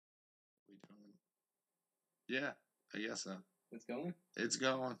Yeah, I guess so. It's going? It's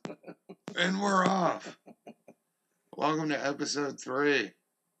going. And we're off. Welcome to episode 3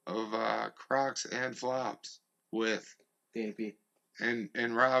 of Crocs and Flops with Danny P. and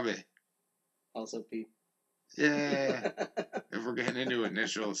Robbie. Also P. Yeah. If we're getting into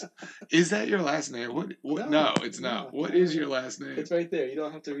initials. Is that your last name? What? No, it's not. What is your last name? It's right there. You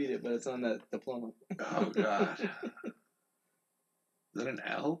don't have to read it, but it's on that diploma. Oh, God. Is that an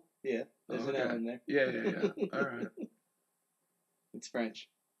L? Yeah, there's an L in there. Yeah. All right. It's French.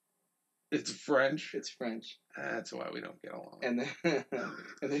 It's French? It's French. That's why we don't get along. And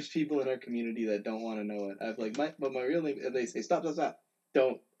there's people in our community that don't want to know it. I've like, my real name, and they say, stop. I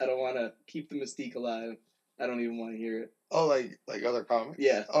don't want to keep the mystique alive. I don't even want to hear it. Oh, like other comics?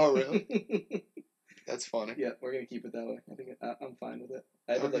 Yeah. Oh, really? That's funny. Yeah, we're going to keep it that way. I think I'm fine with it.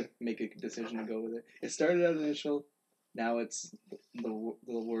 I had to make a decision to go with it. It started out initial. Now it's the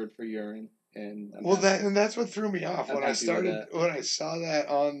word for urine. And that's what threw me off when I saw that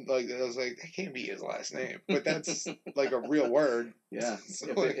on, like, I was like, that can't be his last name, but that's like a real word. Yeah, so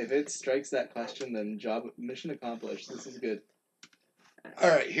if it strikes that question, then mission accomplished. This is good. All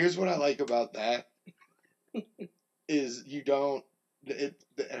right, here's what I like about that is it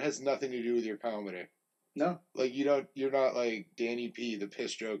has nothing to do with your comedy. No, like you're not like Danny P, the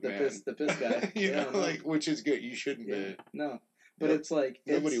piss joke man, the piss guy. you know, like, which is good. You shouldn't be. No. But it's like...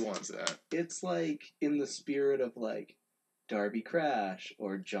 Nobody wants that. It's like in the spirit of like Darby Crash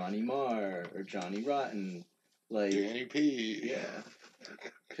or Johnny Marr or Johnny Rotten. Like Danny P. Yeah.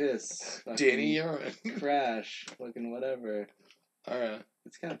 Piss. Danny Urine. Crash. Fucking whatever. Alright.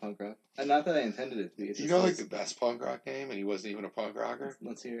 It's kind of punk rock. And not that I intended it to be. It's you know, like the best punk rock name, and he wasn't even a punk rocker?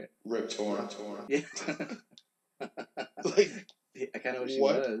 Let's hear it. Rip Torn. Yeah. Like... I kind of wish he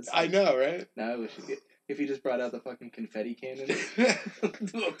was. I know, right? Now I wish he... If he just brought out the fucking confetti cannon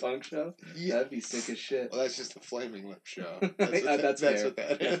to a punk show, that'd be sick as shit. Well, that's just the Flaming Lip show. That's what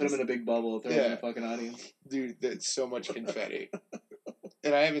that is. Put him in a big bubble, throw him in the fucking audience. Dude, that's so much confetti.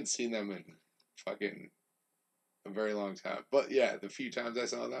 And I haven't seen them in fucking a very long time. But yeah, the few times I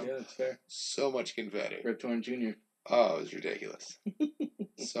saw them, yeah, that's fair. So much confetti. Rip Torn Jr. Oh, it was ridiculous.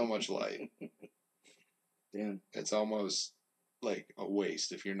 So much light. Damn. It's almost like a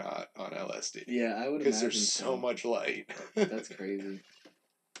waste if you're not on LSD. Yeah, I would imagine. Because there's so much light. That's crazy.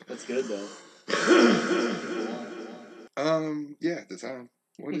 That's good though. Yeah, at the time.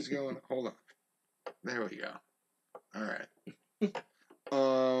 What is going on? Hold on. There we go. Alright.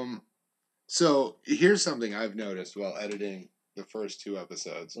 So here's something I've noticed while editing the first 2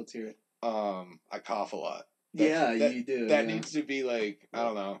 episodes. Let's hear it. I cough a lot. You do. That needs to be like, I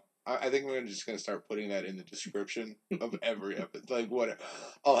don't know. I think we're just going to start putting that in the description of every episode. Like, whatever.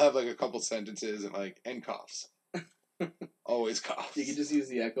 I'll have, like, a couple sentences and coughs. Always coughs. You can just use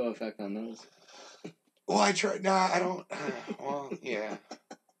the echo effect on those. Well, I try. Nah, I don't. Well, yeah.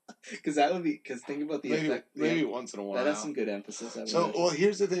 Because think about the effect. Maybe once in a while. That has some good emphasis. Well,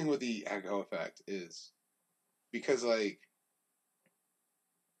 here's the thing with the echo effect is, because, like,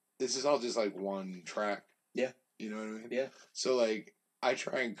 this is all just, like, one track. Yeah. You know what I mean? Yeah. So, like, I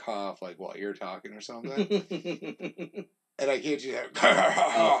try and cough, like, while you're talking or something. And I can't do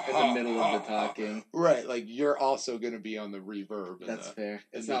that. In the middle of the talking. Right, like, you're also going to be on the reverb. That's fair.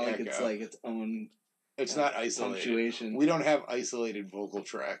 It's not like it's like its own... It's not isolated. Punctuation. We don't have isolated vocal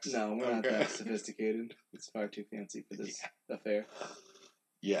tracks. No, we're not that sophisticated. It's far too fancy for this affair.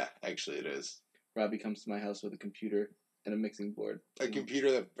 Yeah, actually it is. Robbie comes to my house with a computer and a mixing board. A computer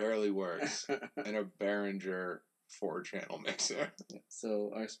that barely works. And a Behringer 4-channel mixer.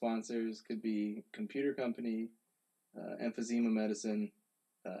 So our sponsors could be Computer Company, Emphysema Medicine.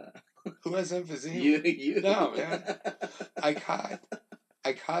 Who has emphysema? You. No, man.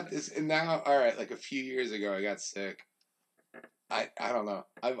 I caught this, and now, alright, like a few years ago, I got sick. I don't know.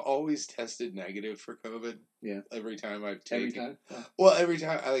 I've always tested negative for COVID. Yeah. Every time I've taken. Every time? Yeah. Well, every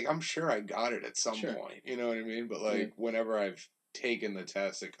time. I'm sure I got it at some point. You know what I mean? But, like, whenever I've taken the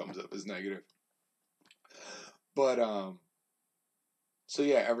test, it comes up as negative. But, so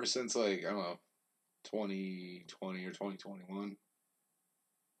yeah, ever since, like, I don't know, 2020 or 2021,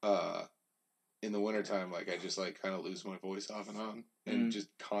 in the wintertime, like, I just, like, kind of lose my voice off and on, and just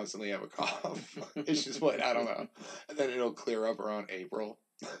constantly have a cough. It's just what, I don't know. And then it'll clear up around April.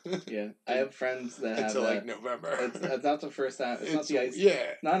 Yeah. I have friends that have until, like, November. It's not the first time. It's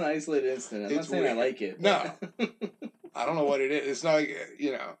not an isolated incident. I'm not saying weird. I like it. No. I don't know what it is. It's not like,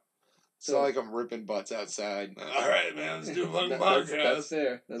 you know, it's not like I'm ripping butts outside. All right, man, let's do a fucking podcast. That's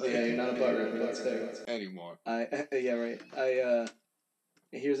fair. You're not a butt ripper. That's fair. Anymore. Yeah, right.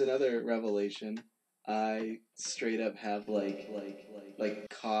 Here's another revelation. I straight up have like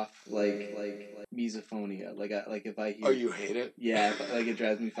cough like misophonia. Like if I Oh, hear, you hate it? yeah, like it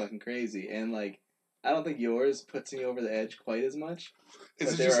drives me fucking crazy. And like I don't think yours puts me over the edge quite as much, Is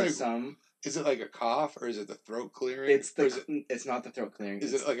but it there just are like, some. is it like a cough or is it the throat clearing? Or It's not the throat clearing.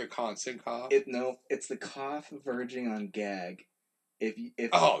 is It's it like a constant cough? it's the cough verging on gag. If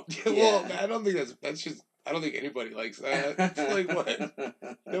Oh, well, yeah. I don't think that's just, I don't think anybody likes that. It's like,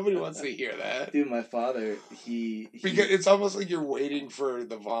 what? Nobody wants to hear that. Dude, my father, Because he it's almost like you're waiting for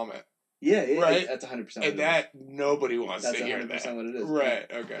the vomit, yeah, right? that's 100% what And it is. that, nobody wants to That's hear 100% that. what it is. Right,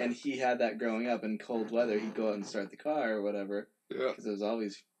 okay. And he had that growing up in cold weather. He'd go out and start the car or whatever Yeah. because it was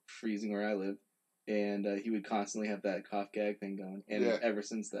always freezing where I lived, and he would constantly have that cough gag thing going. And Yeah. ever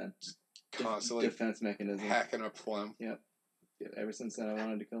since then, Constantly defense mechanism. hacking up phlegm. Yep. Ever since then, I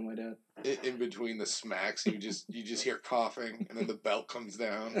wanted to kill my dad. In between the smacks, you just hear coughing, and then the belt comes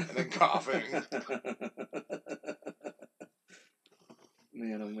down, and then coughing.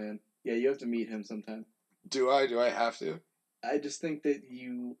 Man, oh man. Yeah, you have to meet him sometime. Do I? Do I have to? I just think that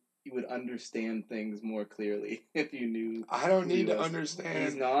you would understand things more clearly if you knew I don't who he need to was.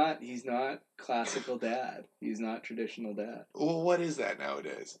 understand. He's not classical dad. He's not traditional dad. Well, what is that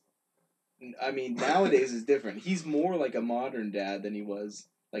nowadays? I mean, nowadays is different. He's more like a modern dad than he was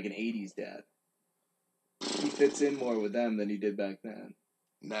like an 80s dad. He fits in more with them than he did back then.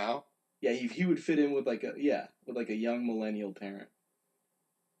 Now? Yeah, he would fit in with like a young millennial parent.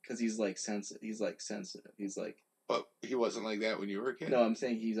 Cuz he's like sensitive. He's like But he wasn't like that when you were a kid? no, I'm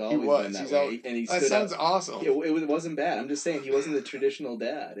saying he's He always been was. that He's way, always. and he That stood sounds out. awesome. It wasn't bad. I'm just saying he wasn't the traditional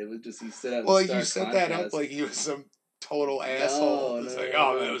dad. It was just he stood out in Well, like you stark set that up contrast. like he was some total asshole. No, It's no, like, no,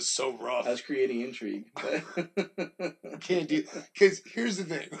 oh, that no. was so rough. I was creating intrigue. Can't do. Because here's the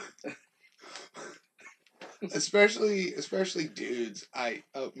thing. especially dudes. I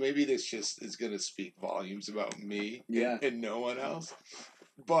maybe this just is gonna speak volumes about me Yeah. and no one else.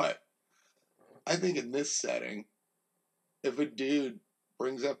 But I think in this setting, if a dude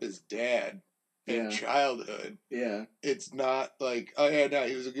brings up his dad and Yeah. childhood, Yeah. it's not like, oh yeah, no,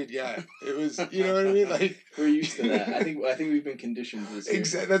 he was a good guy. It was, you know what I mean? Like we're used to that. I think we've been conditioned to this.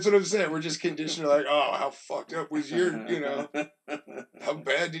 Exactly. That's what I'm saying. We're just conditioned like, oh, how fucked up was your, how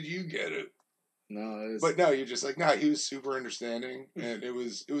bad did you get it? No, But no, you're just like, nah, he was super understanding, and it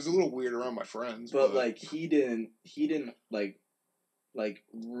was a little weird around my friends, but like he didn't like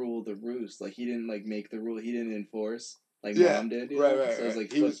rule the roost. Like he didn't like make the rule. He didn't enforce like yeah, mom did. right. So it was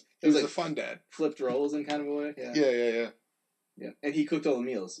like He was like a fun dad. flipped roles in kind of a way. Yeah. Yeah, and he cooked all the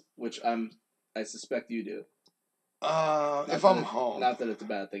meals, which I suspect you do. If I'm home, not that it's a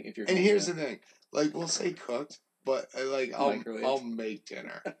bad thing. If you're and home, here's the thing, like we'll say cooked, but like I'll microwave. make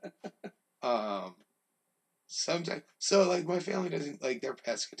dinner. Sometimes, so like my family doesn't like, they're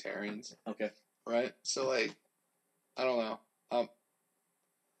pescatarians. Okay. Right. So like, I don't know.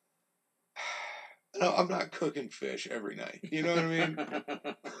 No, I'm not cooking fish every night. You know what I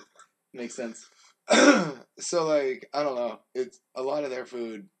mean? Makes sense. So like, I don't know. It's a lot of their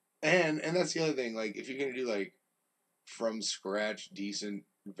food, and that's the other thing. Like, if you're gonna do like from scratch decent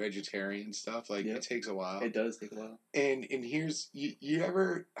vegetarian stuff, like it takes a while. It does take a while. And here's you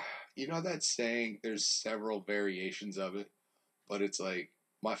ever, that saying? There's several variations of it, but it's like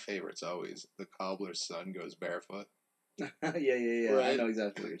my favorite's always the cobbler's son goes barefoot. Yeah. Right? I know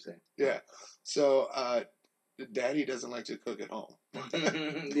exactly what you're saying. Yeah. So, Daddy doesn't like to cook at home.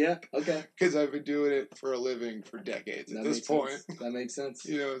 Yeah, okay. Because I've been doing it for a living for decades at this point. That makes sense.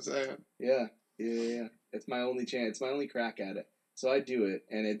 You know what I'm saying? Yeah. It's my only chance. It's my only crack at it. So I do it,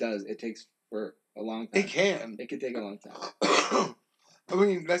 and it does. It takes for a long time. It can. It can take a long time. I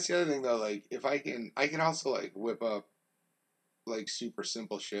mean, that's the other thing, though. Like, if I can also, like, whip up, like, super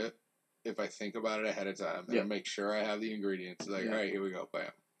simple shit if I think about it ahead of time. And I make sure I have the ingredients. Like, all right, here we go. Bam.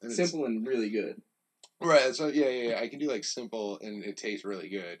 And simple and really good. Right, so yeah. I can do like simple and it tastes really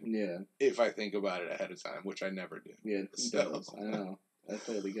good. Yeah. If I think about it ahead of time, which I never do. Yeah, who does? I know. I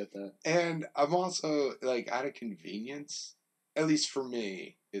totally get that. And I'm also like, out of convenience, at least for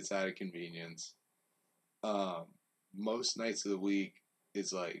me, it's out of convenience. Most nights of the week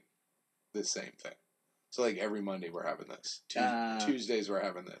is like the same thing. So like every Monday we're having this. Tuesdays we're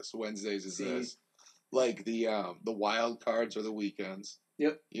having this. Wednesdays is this. Like the wild cards are the weekends.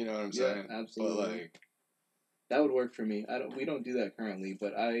 Yep. You know what I'm saying? Absolutely. But like, that would work for me. We don't do that currently,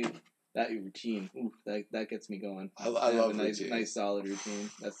 but that routine, ooh, that gets me going. I love a routine. nice solid routine.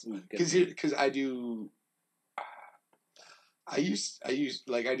 That's because I do. I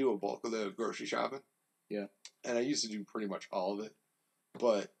do a bulk of the grocery shopping. Yeah. And I used to do pretty much all of it,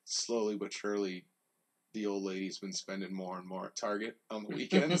 but slowly but surely, the old lady's been spending more and more at Target on the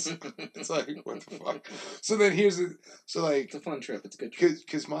weekends. It's like, what the fuck? So then it's a fun trip. It's a good trip.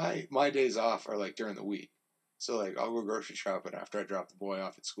 Because my days off are like during the week. So like I'll go grocery shopping after I drop the boy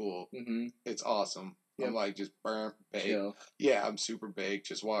off at school. Mm-hmm. It's awesome. Yep. I'm like just baked. Chill. Yeah, I'm super baked,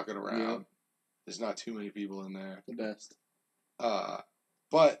 just walking around. Yep. There's not too many people in there. The best.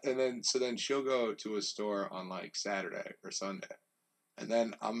 So then she'll go to a store on like Saturday or Sunday. And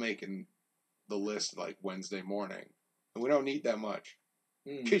then I'm making the list like Wednesday morning. And we don't need that much.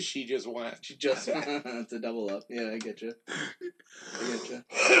 Because she just went. It's a double up. Yeah, I get you.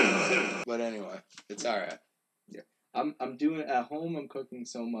 But anyway, it's alright. Yeah. I'm doing at home, I'm cooking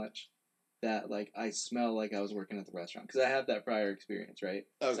so much that like I smell like I was working at the restaurant. Because I have that prior experience, right?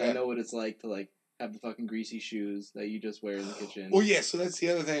 Okay. So I know what it's like to like have the fucking greasy shoes that you just wear in the kitchen. Well, yeah, so that's the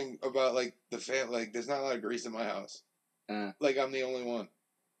other thing about like the like there's not a lot of grease in my house. Like I'm the only one.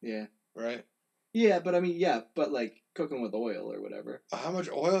 Yeah. Right? Yeah, but I mean, but like cooking with oil or whatever. How much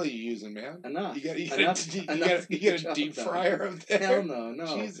oil are you using, man? Enough. You got a deep fryer up there? Hell no.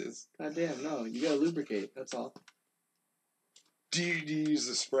 Jesus. God damn, no. You gotta lubricate, that's all. Do you use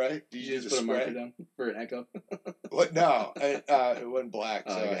the spray? Do you just put a marker down for an echo? What? No, it went black,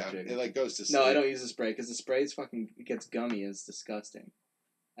 so I got you. It like goes to sleep. No, I don't use the spray because the spray is it gets gummy and it's disgusting.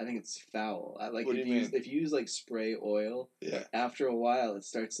 I think it's foul. What do you mean? If you use like spray oil, after a while it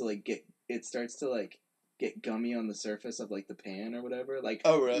starts to get gummy on the surface of like the pan or whatever. Like,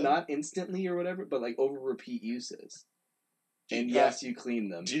 oh really? Not instantly or whatever, but like over repeat uses. Yes, you clean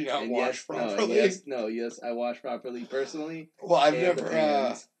them. Do you not wash properly? Yes, I wash properly personally. Well, I've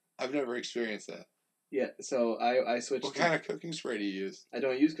never experienced that. Yeah, so I switched. What kind of cooking spray do you use? I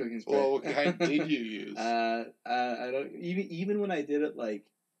don't use cooking spray. Well, what kind did you use? I don't even when I did it like,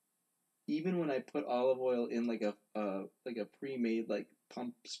 even when I put olive oil in like a pre-made like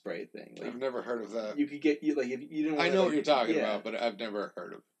pump spray thing. Like, I've never heard of that. You could get if you don't. I know what you're talking about, but I've never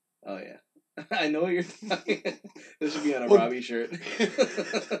heard of it. Oh yeah. I know what you're talking. This should be on a Robbie shirt.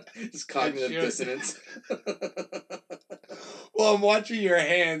 Just cognitive dissonance. Well, I'm watching your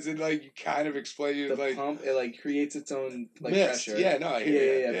hands, and like you kind of explain it. The pump, it like creates its own like mist. Pressure. Yeah, no, I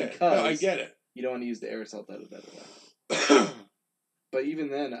hear because no, I get it. You don't want to use the aerosol out of that. But even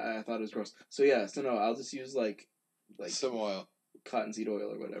then, I thought it was gross. So no, I'll just use like some oil, cottonseed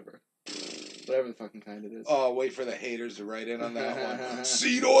oil or whatever. Whatever the fucking kind it is. Oh, wait for the haters to write in on that one.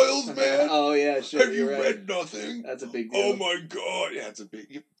 Seed oils, man. Oh yeah, sure. Have you read nothing? That's a big deal. Oh my god, yeah, it's a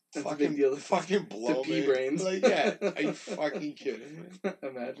big. That's a big deal. Fucking blow me. Brains. Like, yeah, are you fucking kidding me?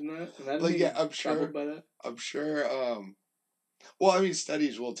 Imagine that. Imagine like, yeah, I'm sure. By that. I'm sure. Well, I mean,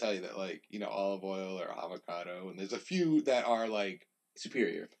 studies will tell you that, like, olive oil or avocado, and there's a few that are like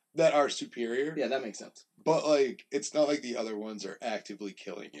superior. Yeah, that makes sense. But like, it's not like the other ones are actively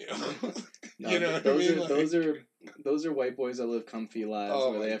killing you. No, you know what I mean? Those are white boys that live comfy lives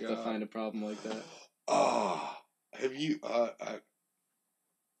where they have to find a problem like that. Oh, have you? I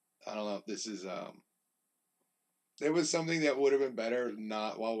don't know. This is There was something that would have been better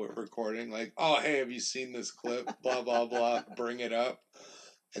not while we're recording. Like, oh hey, have you seen this clip? Blah blah blah. Bring it up.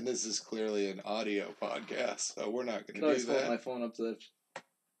 And this is clearly an audio podcast, so we're not going to do that. Hold my phone up to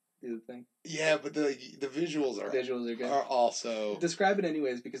do the thing. Yeah, but the visuals are good. Are also describe it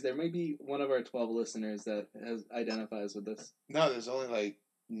anyways, because there might be one of our 12 listeners that identifies with this. No, there's only like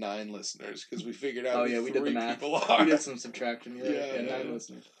 9 listeners because we figured out. We did the math. We did some subtraction. Yeah, 9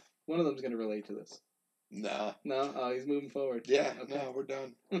 listeners. One of them's going to relate to this. Nah. No? Oh, he's moving forward. Yeah. Okay. No, we're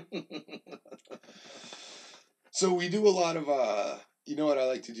done. So we do a lot of you know what I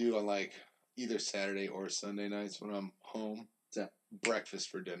like to do on like either Saturday or Sunday nights when I'm home? What's that? Breakfast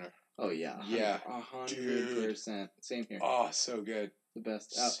for dinner. Oh yeah. 100%. Same here. Oh, so good. The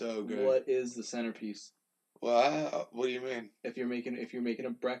best. So good. What is the centerpiece? Well, what do you mean? If you're making a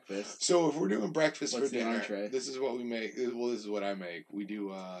breakfast. So if we're doing breakfast for dinner, entree? This is what we make. Well, this is what I make. We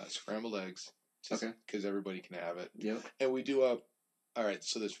do scrambled eggs. Okay. Because everybody can have it. Yep. And we do all right,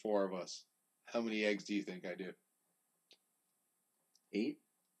 so there's 4 of us. How many eggs do you think I do? 8?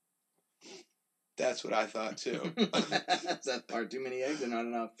 That's what I thought too. Is that part too many eggs or not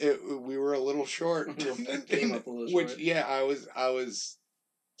enough? We were a little short. Came up a little short. Which, yeah, I was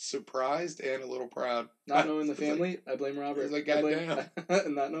surprised and a little proud. Not knowing the family, I blame Robert. Like, goddamn.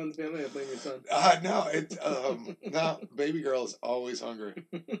 Not knowing the family, I blame your son. No, it's no. Baby girl is always hungry.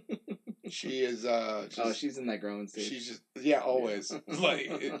 She is. She's in that growing stage. She's just always like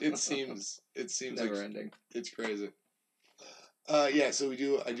it seems never like ending. It's crazy. Yeah. So I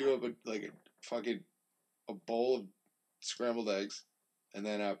do have a bowl of scrambled eggs, and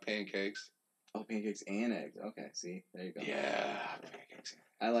then pancakes, Oh, pancakes and eggs. Okay, see, there you go. Yeah, pancakes.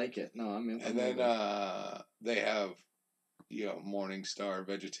 I like it. No, I'm in. And then they have, Morningstar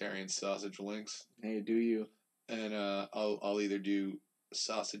vegetarian sausage links. Hey, do you? And I'll either do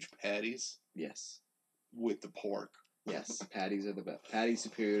sausage patties. Yes. With the pork. Yes, patties are the best. Patties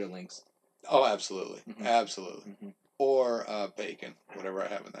superior to links. Oh, absolutely, absolutely. Or bacon, whatever I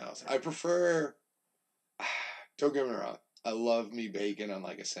have in the house. I prefer. Don't get me wrong. I love me bacon on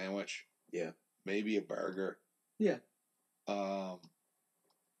like a sandwich. Yeah. Maybe a burger. Yeah. But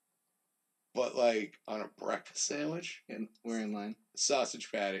like on a breakfast sandwich. And we're in line.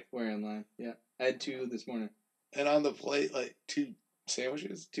 Sausage patty. We're in line. Yeah. I had 2 this morning. And on the plate, like 2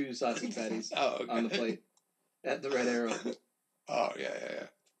 sandwiches? 2 sausage patties. Oh, okay. On the plate. At the Red Arrow. Oh, yeah.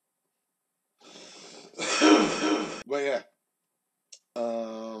 But yeah.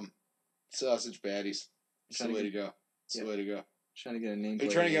 Sausage patties. It's the way to go. It's the way to go. Trying to get a nameplate. Are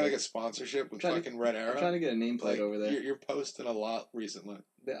you trying to get like a sponsorship with fucking Red Arrow? I'm trying to get a nameplate over there. You're posting a lot recently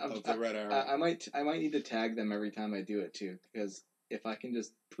of the Red Arrow. I might need to tag them every time I do it too, because if I can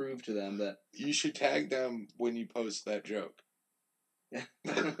just prove to them that you should tag them when you post that joke. Yeah,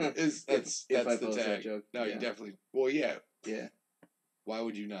 that's if I the post tag. that joke. No, you definitely. Well, yeah. Yeah. Why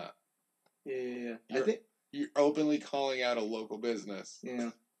would you not? Yeah. You're openly calling out a local business.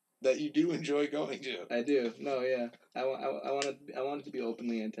 Yeah. That you do enjoy going to. I do. No, yeah. I want it to be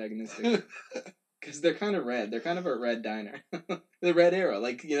openly antagonistic. Because they're kind of red. They're kind of a red diner. The Red Arrow,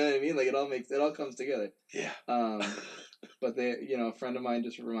 like, you know what I mean? Like, it all comes together. Yeah. But they, a friend of mine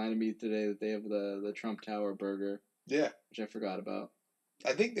just reminded me today that they have the Trump Tower burger. Yeah. Which I forgot about.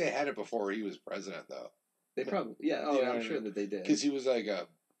 I think they had it before he was president, though. They probably, yeah. Oh, I'm sure that they did. Because he was like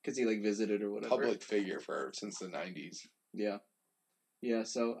because he like visited or whatever. Public figure since the 90s. Yeah. Yeah,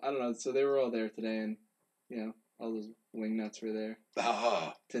 so, I don't know. So they were all there today, and, all those wing nuts were there.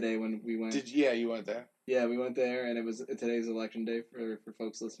 Today when we went. You went there? Yeah, we went there, and today's election day for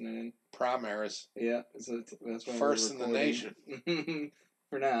folks listening in. Primaries. Yeah, so that's when first in the nation.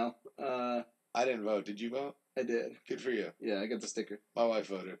 For now. I didn't vote. Did you vote? I did. Good for you. Yeah, I got the sticker. My wife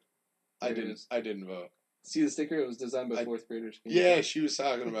voted. I didn't vote. See the sticker? It was designed by 4th graders. Yeah, she was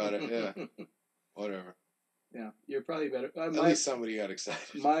talking about it. Yeah. Whatever. Yeah, you're probably better. At least somebody got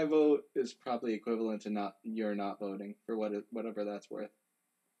excited. My vote is probably equivalent to you're not voting for whatever that's worth.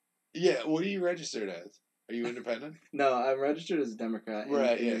 Yeah, what are you registered as? Are you independent? No, I'm registered as a Democrat in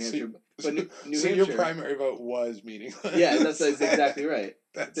New Hampshire. But New so Hampshire, your primary vote was meaningless. Yeah, that's exactly right.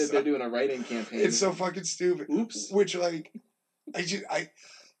 They're doing a write-in campaign. It's so fucking stupid. Oops. Which, And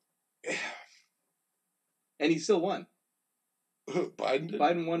he still won. Biden did?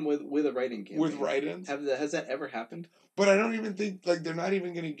 Biden won with a write-in campaign. With write-ins? Has that ever happened? But I don't even think, they're not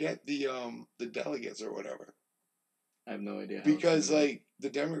even going to get the delegates or whatever. I have no idea. Because, and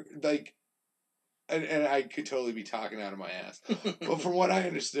I could totally be talking out of my ass. But from what I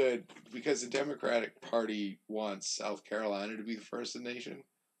understood, because the Democratic Party wants South Carolina to be the first in the nation,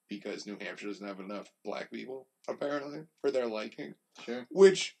 because New Hampshire doesn't have enough black people, apparently, for their liking. Sure.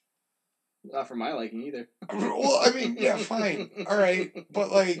 Which... Not for my liking either. Well, I mean, yeah, fine. All right.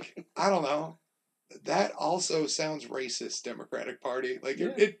 But, I don't know. That also sounds racist, Democratic Party.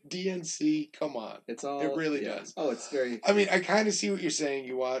 DNC, come on. It's all... It really does. Oh, it's very... I mean, I kind of see what you're saying.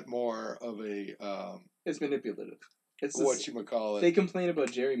 You want more of a... it's manipulative. It's whatchamacallit. They complain about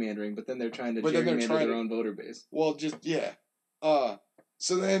gerrymandering, but then they're trying to gerrymander their own voter base. Well, yeah.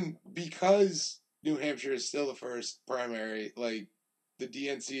 So then, because New Hampshire is still the first primary, the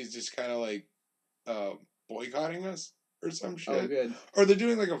DNC is just kind of boycotting us or some shit. Oh, good. Or they're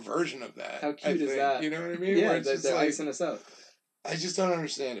doing a version of that. How cute is that? You know what I mean? Yeah, they're icing us out. I just don't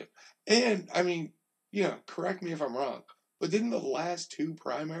understand it. And, I mean, correct me if I'm wrong, but didn't the last 2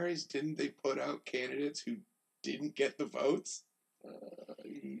 primaries, didn't they put out candidates who didn't get the votes?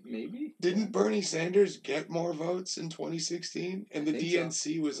 Maybe. Didn't Bernie Sanders get more votes in 2016? And the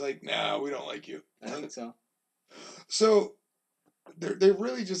DNC was like, "No, we don't like you." I think so. So they're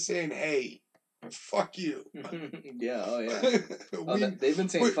really just saying, "Hey, fuck you." Yeah. Oh yeah. They've been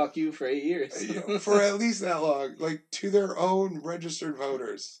saying "fuck you" for 8 years. For at least that long, to their own registered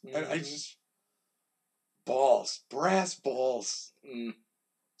voters, and I just brass balls. It's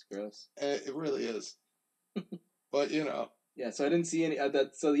gross. It really is. But Yeah, so I didn't see any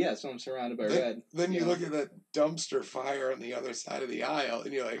so I'm surrounded by red. Then you look at that dumpster fire on the other side of the aisle,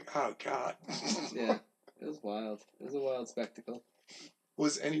 and you're like, oh, God. Yeah, it was wild. It was a wild spectacle.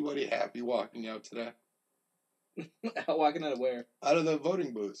 Was anybody happy walking out today? Walking out of where? Out of the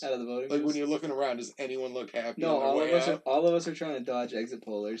voting booths. Out of the voting booths? When you're looking around, does anyone look happy? No, all of us are trying to dodge exit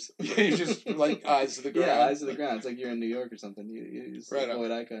pollers. Yeah, you just, eyes to the ground? Yeah, eyes to the ground. It's like you're in New York or something. You just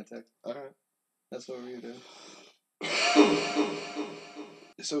avoid eye contact. All right. That's what we're doing.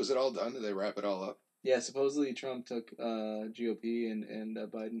 So is it all done? Did they wrap it all up? Yeah, supposedly Trump took GOP and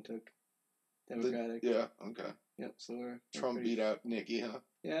Biden took Democratic. Yeah, okay. Yep, so we're Trump beat out Nikki, huh?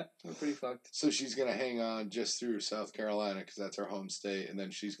 Yeah, we're pretty fucked. So she's going to hang on just through South Carolina because that's her home state, and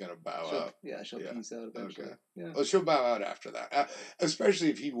then she's going to bow out. Yeah, she'll peace out eventually. Okay. Yeah. Well, she'll bow out after that, especially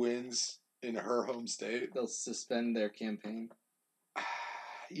if he wins in her home state. They'll suspend their campaign.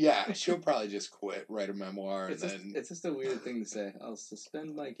 Yeah, she'll probably just quit, write a memoir, it's just a weird thing to say. I'll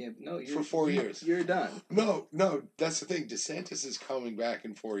suspend my campaign. No, for 4 years. You're done. No, that's the thing. DeSantis is coming back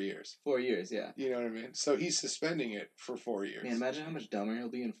in 4 years. 4 years, yeah. You know what I mean? So he's suspending it for 4 years. Man, imagine how much dumber he'll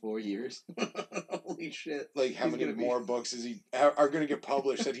be in 4 years. Holy shit! Like how many more books are going to get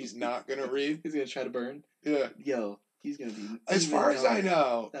published that he's not going to read? He's going to try to burn. Yeah. Yo, he's going to be. As far as I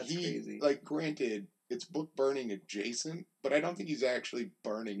know, that's crazy. Like, granted, it's book burning adjacent, but I don't think he's actually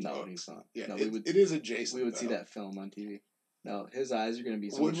burning books. No, he's not. Yeah, no, it is adjacent. We would see that film on TV. No, his eyes are going to be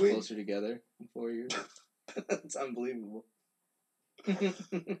so much closer together in 4 years. It's unbelievable.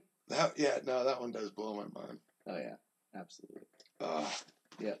 That one does blow my mind. Oh yeah, absolutely.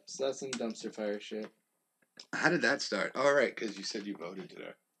 Yeah, so that's some dumpster fire shit. How did that start? All right, because you said you voted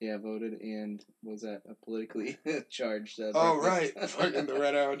today. Yeah, voted and was at a politically charged. Right, fucking the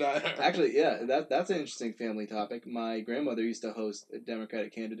Red Arrow Diner. Actually, yeah, that's an interesting family topic. My grandmother used to host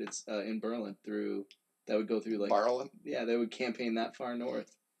Democratic candidates in Berlin that would go through like Berlin. Yeah, they would campaign that far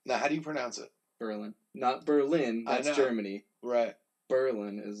north. Now, how do you pronounce it? Berlin, not Berlin. That's Germany. Right.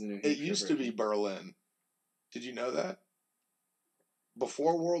 Berlin is New Hampshire. It used to be Berlin. Did you know that?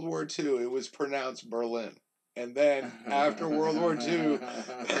 Before World War II, it was pronounced Berlin. And then, after World War II,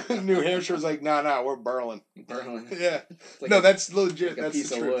 New Hampshire was like, no, we're Berlin. Berlin. Yeah. Like that's legit. Like that's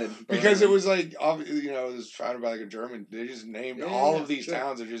the truth. Wood. Because it was like, it was founded by like a German. They just named all of these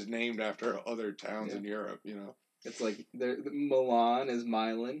towns are just named after other towns in Europe, It's like, Milan is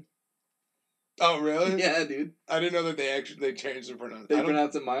Milan. Oh, really? Yeah, dude. I didn't know that they changed the pronunciation. They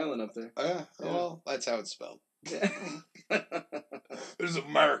pronounce it Milan up there. Yeah. Well, that's how it's spelled. Yeah. This is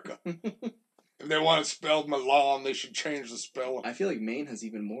America. If they want it spelled Milan, they should change the spelling. I feel like Maine has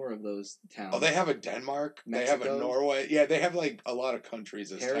even more of those towns. Oh, they have a Denmark. Mexico. They have a Norway. Yeah, they have like a lot of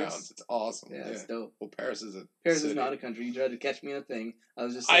countries as towns. It's awesome. Yeah, it's dope. Well, Paris is is not a country. You tried to catch me in a thing. I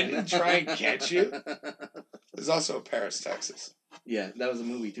was just I didn't try and catch you. There's also a Paris, Texas. Yeah, that was a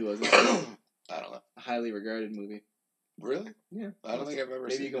movie too, wasn't it? I don't know. A highly regarded movie. Really? Yeah. I don't think I've ever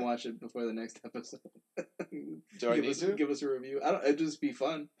seen it. Maybe you can watch it before the next episode. Do I need to? Give us a review. It'd just be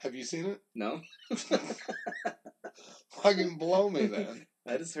fun. Have you seen it? No. Fucking blow me then.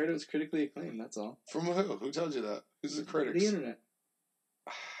 I just heard it was critically acclaimed, that's all. From who? Who told you that? Who's the critics? The internet.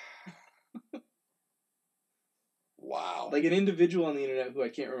 Wow. Like an individual on the internet who I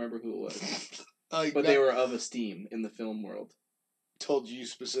can't remember who it was. But they were of esteem in the film world. Told you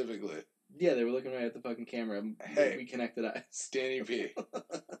specifically. Yeah, they were looking right at the fucking camera. Hey, we connected eyes. Danny P.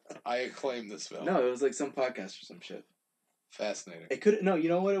 I acclaim this film. No, it was like some podcast or some shit. Fascinating. It could no, you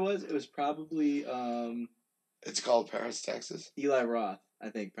know what it was? It was probably It's called Paris, Texas. Eli Roth, I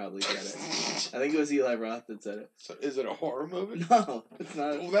think, probably said it. I think it was Eli Roth that said it. So is it a horror movie? No, it's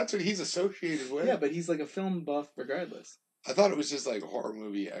not. Well, that's what he's associated with. Yeah, but he's like a film buff regardless. I thought it was just like horror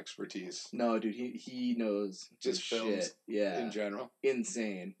movie expertise. No, dude, he knows just films. Shit. Yeah, in general.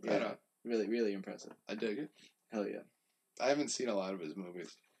 Insane. Yeah. Right on. Really, really impressive. I dig it. Hell yeah. I haven't seen a lot of his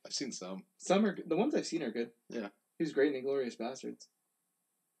movies. I've seen some. Some are the ones I've seen are good. Yeah. He was great in Inglourious Bastards.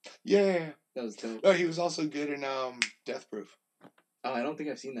 Yeah. That was dope. Oh, he was also good in Death Proof. Oh, I don't think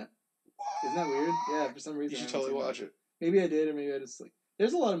I've seen that. Isn't that weird? Yeah, for some reason. You should totally watch it. Maybe I did, or maybe I just like.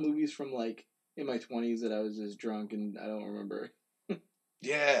 There's a lot of movies from like in my 20s that I was just drunk and I don't remember.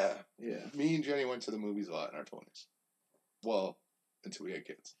 Yeah. Yeah. Me and Jenny went to the movies a lot in our 20s. Well, until we had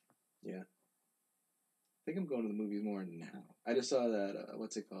kids. Yeah. I think I'm going to the movies more now. I just saw that,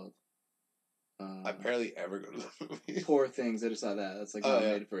 what's it called? I barely ever go to the movies. Poor Things. I just saw that. That's like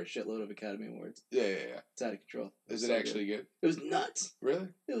nominated for a shitload of Academy Awards. Yeah. It's out of control. Is it actually good? It was nuts. Really?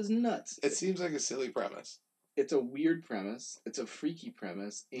 It was nuts. It seems like a silly premise. It's a weird premise. It's a freaky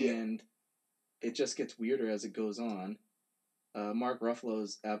premise. And it just gets weirder as it goes on. Mark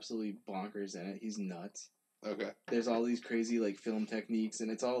Ruffalo's absolutely bonkers in it. He's nuts. Okay. There's all these crazy like film techniques, and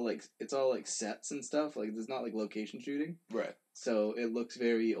it's all like sets and stuff. Like there's not like location shooting. Right. So it looks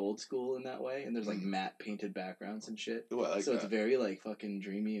very old school in that way, and there's like matte painted backgrounds and shit. Ooh, I like so that. It's very like fucking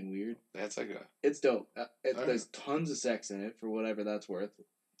dreamy and weird. That's like a. It's dope. There's tons of sex in it for whatever that's worth.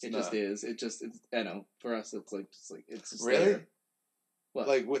 It just is. It's I know for us it's just really. There. What?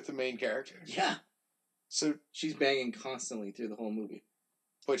 Like with the main character. Yeah. So she's banging constantly through the whole movie.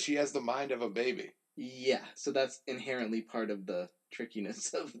 But she has the mind of a baby. Yeah, so that's inherently part of the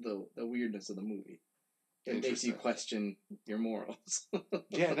trickiness of the weirdness of the movie. It makes you question your morals.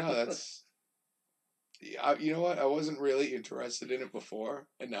 Yeah, no, that's... you know what? I wasn't really interested in it before,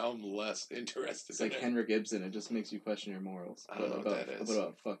 and now I'm less interested it's like Henrik Ibsen. It just makes you question your morals. I don't know what that is.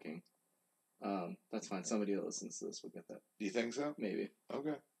 About fucking. That's fine. Somebody that listens to this will get that. Do you think so? Maybe.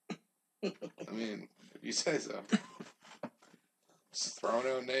 Okay. I mean, if you say so. Just throwing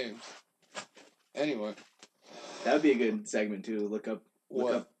out names. Anyway. That would be a good segment, too. Look up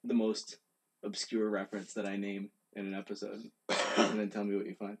the most obscure reference that I name in an episode. And then tell me what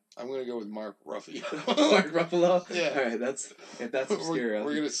you find. I'm going to go with Mark Ruffalo. Mark Ruffalo? Yeah. Alright, if that's obscure.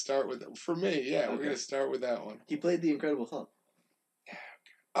 We're going to start with... For me, yeah, okay. We're going to start with that one. He played the Incredible Hulk.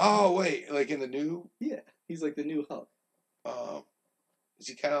 Oh, wait. Like in the new... Yeah, he's like the new Hulk. Is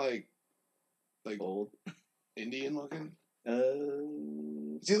he kind of like old, Indian looking?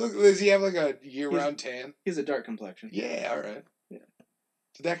 Does he have like a year-round tan? He has a dark complexion. Yeah, all right. Yeah.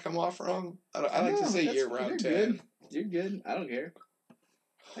 Did that come off wrong? I like to say year-round tan. Good. You're good. I don't care.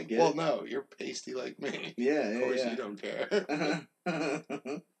 I get it. Well, no, you're pasty like me. Yeah, Of course you don't care.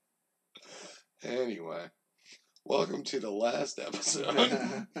 Anyway, welcome to the last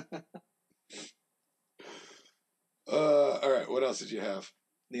episode. All right, what else did you have?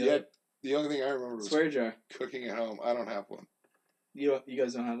 The only thing I remember was swear jar. Cooking at home. I don't have one. You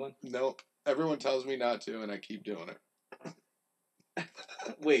guys don't have one? Nope. Everyone tells me not to, and I keep doing it.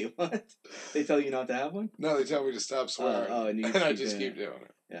 Wait, what? They tell you not to have one? No, they tell me to stop swearing, and I just keep doing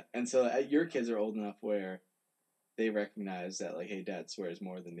it. Yeah, and so your kids are old enough where they recognize that, like, hey, Dad swears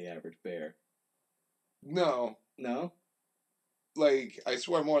more than the average bear. No. No? Like, I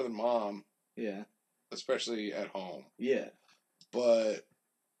swear more than Mom. Yeah. Especially at home. Yeah. But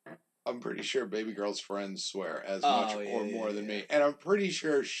I'm pretty sure baby girl's friends swear as much or more than me. And I'm pretty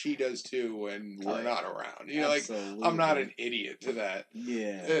sure she does too when we're not around. You know, like, I'm not an idiot to that.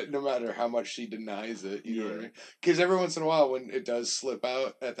 Yeah. No matter how much she denies it, you know what I mean? Because every once in a while when it does slip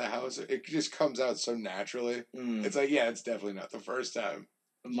out at the house, it just comes out so naturally. It's like, yeah, it's definitely not the first time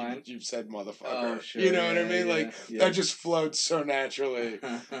you've said motherfucker. Oh, sure. You know what I mean? Like, that just floats so naturally.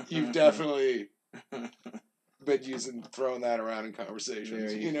 You've definitely... been throwing that around in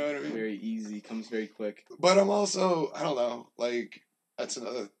conversations. You know what I mean? Very easy. Comes very quick. But I'm also, I don't know, like, that's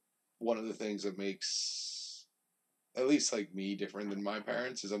one of the things that makes, at least, like, me different than my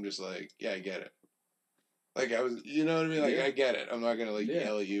parents, is I'm just like, yeah, I get it. Like, you know what I mean? Like, I get it. I'm not going to, like,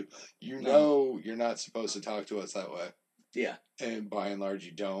 yell at you. You know you're not supposed to talk to us that way. Yeah. And by and large,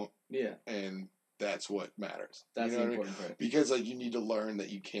 you don't. Yeah. And that's what matters. That's the important part. Because, like, you need to learn that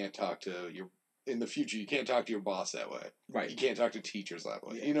you can't talk to in the future, you can't talk to your boss that way. Right. You can't talk to teachers that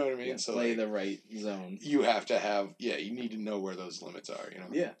way. Yeah. You know what I mean? Yeah. So play the right zone. You have to have, you need to know where those limits are, you know?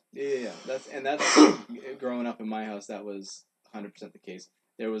 Yeah. That's growing up in my house, that was 100% the case.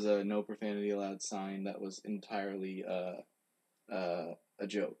 There was a no profanity allowed sign that was entirely a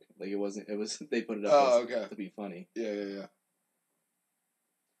joke. Like, it was they put it up to be funny. Yeah.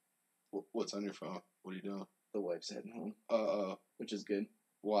 What's on your phone? What are you doing? The wife's heading home. Which is good.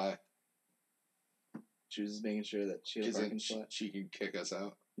 Why? She was just making sure that she had a parking spot. She can kick us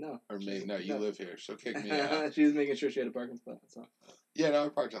out? No. Or you live here. She'll kick me out. She was making sure she had a parking spot. That's all. Yeah, no, I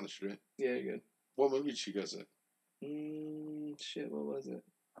parked on the street. Yeah, you're good. What movie did she go see? Shit, what was it?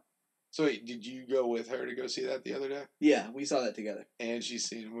 So wait, did you go with her to go see that the other day? Yeah, we saw that together. And she's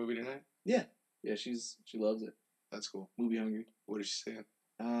seen a movie tonight? Yeah. Yeah, she loves it. That's cool. Movie hungry. What is she saying?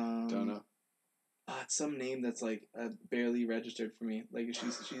 Don't know. It's some name that's like barely registered for me. Like she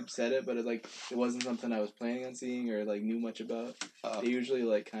said it, but it wasn't something I was planning on seeing or like knew much about. They usually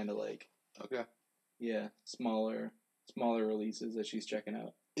like kind of like smaller releases that she's checking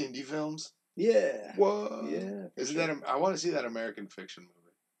out. Indie films. Yeah. Whoa. Yeah. Isn't that? I want to see that American Fiction movie.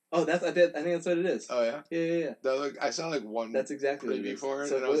 Oh, I think that's what it is. Oh yeah. Yeah. I saw like one. That's exactly what it is. For it,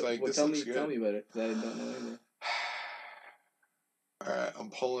 so and I was like, "This looks good." Tell me about it because I don't know anything. All right, I'm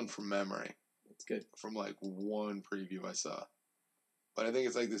pulling from memory. It's good. From like one preview I saw, but I think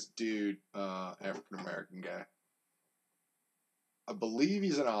it's like this dude, African American guy. I believe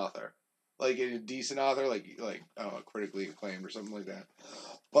he's an author, like a decent author, like critically acclaimed or something like that.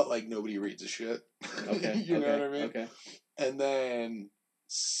 But like nobody reads his shit. Okay. You know what I mean? Okay. And then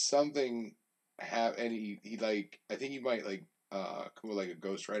something and he like, I think he might like come with like a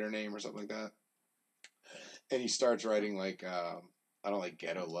ghostwriter name or something like that. And he starts writing like I don't like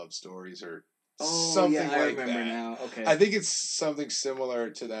ghetto love stories or something like that. I remember now. Okay. I think it's something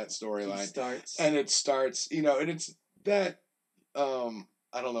similar to that storyline. And it starts, and it's that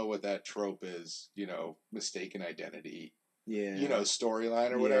I don't know what that trope is, mistaken identity.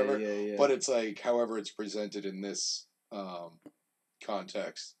 storyline or whatever. Yeah. But it's like, however it's presented in this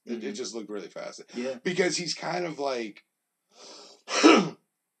context, it just looked really fascinating. Yeah. Because he's kind of like,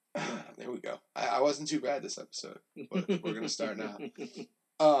 there we go. I wasn't too bad this episode, but we're gonna start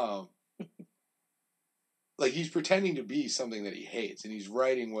now. Like he's pretending to be something that he hates, and he's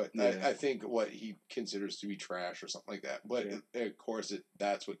writing what I think what he considers to be trash or something like that. But of course,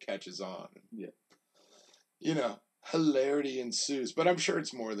 that's what catches on. Yeah. Hilarity ensues. But I'm sure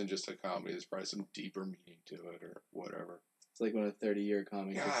it's more than just a comedy. There's probably some deeper meaning to it or whatever. It's like when a 30-year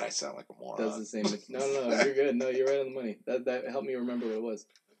comic. God, I sound like a moron. Does the same. No, you're good. No, you're right on the money. That helped me remember what it was.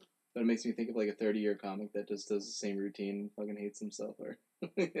 But it makes me think of like a 30-year comic that just does the same routine and fucking hates himself or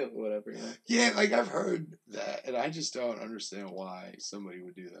whatever. Yeah, like I've heard that, and I just don't understand why somebody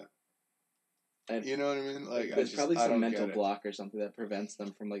would do that. You know what I mean? Like, there's probably some mental block or something that prevents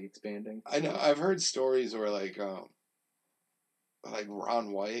them from like expanding. I know. I've heard stories where like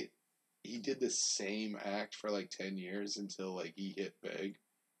Ron White, he did the same act for like 10 years until like he hit big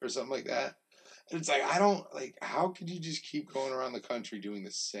or something like that. And it's like, I don't, like, how could you just keep going around the country doing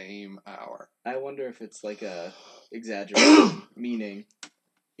the same hour? I wonder if it's like a exaggeration, meaning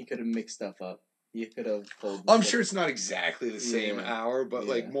he could have mixed stuff up. You could have told. I'm sure it's not exactly the same hour, but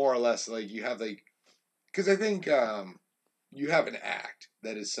like more or less, like you have like, because I think you have an act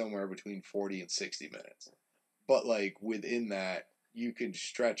that is somewhere between 40 and 60 minutes, but like within that, you can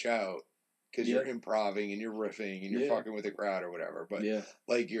stretch out because you're improving and you're riffing and you're fucking with the crowd or whatever. But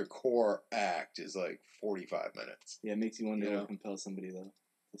like your core act is like 45 minutes. Yeah, it makes you wonder what compels somebody though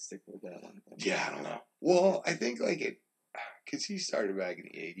to stick with that one. Yeah, I don't know. Well, I think like it, because he started back in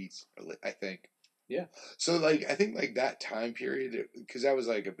the 80s, I think. Yeah. So like I think like that time period, because that was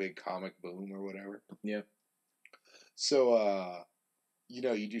like a big comic boom or whatever. Yeah. So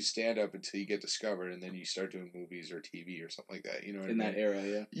you do stand up until you get discovered, and then you start doing movies or TV or something like that. You know what I mean? In that era,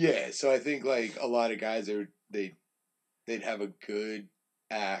 yeah. Yeah, so I think like a lot of guys they'd have a good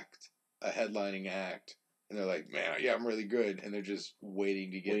act, a headlining act, and they're like, man, yeah, I'm really good, and they're just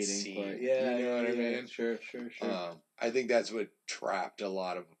waiting to get seen. For it. Yeah, you know what I mean? Sure. I think that's what trapped a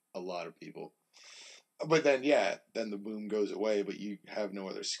lot of people. But then the boom goes away, but you have no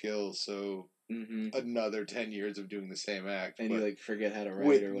other skills, so. Another 10 years of doing the same act. And you like forget how to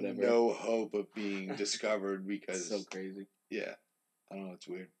write or whatever. No hope of being discovered because. It's so crazy. Yeah. I don't know, it's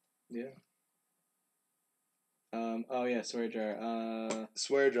weird. Yeah. Oh yeah, swear jar.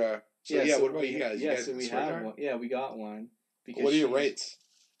 Swear jar. So what about you guys? Yeah, so we have one. Yeah, we got one. Because what are your rates?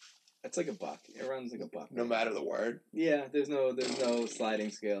 It's like $1. It runs like $1. No matter the word? Yeah, there's no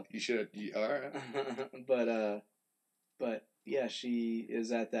sliding scale. You should alright. But yeah, she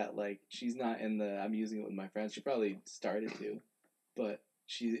is at that, like, she's not in the, I'm using it with my friends. She probably started to, but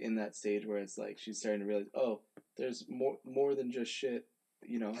she's in that stage where it's like, she's starting to realize, oh, there's more than just shit,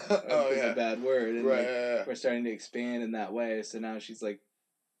 a bad word. And we're starting to expand in that way. So now she's like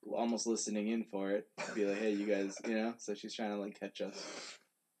almost listening in for it. Be like, hey, you guys, so she's trying to like catch us.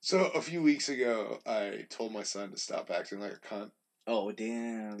 So a few weeks ago, I told my son to stop acting like a cunt. Oh,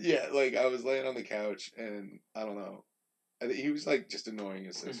 damn. Yeah, like I was laying on the couch and I don't know. He was like just annoying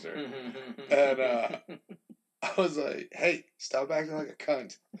his sister. And I was like, hey, stop acting like a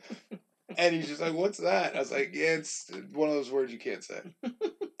cunt. And he's just like, what's that? I was like, yeah, it's one of those words you can't say.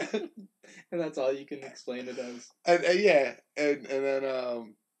 And that's all you can explain it as. And then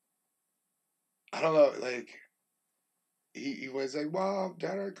I don't know, like he was like, Mom,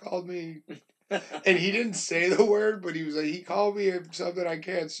 Dad called me. And he didn't say the word, but he was like, he called me something I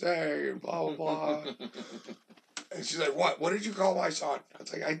can't say, blah, blah, blah. And she's like, what? What did you call my son? I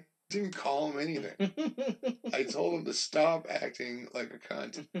was like, I didn't call him anything. I told him to stop acting like a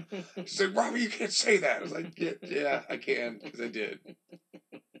cunt. She's like, Robbie, you can't say that. I was like, yeah, I can, because I did.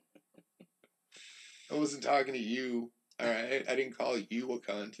 I wasn't talking to you, all right? I didn't call you a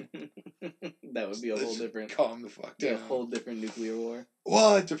cunt. That would be a whole different... Calm the fuck down. A whole different nuclear war.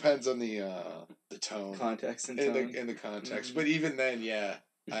 Well, it depends on the tone. Context and tone. In the context. But even then, yeah.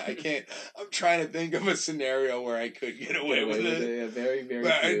 I can't. I'm trying to think of a scenario where I could get away with it. Yeah, very, very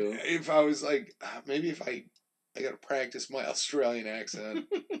few. If I was like, maybe if I got to practice my Australian accent,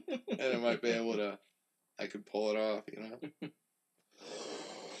 and I might be able to, I could pull it off,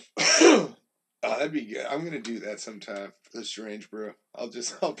 Oh, that'd be good. I'm gonna do that sometime. The Strange Brew. I'll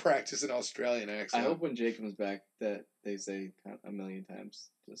practice an Australian accent. I hope when Jay comes back that they say a million times,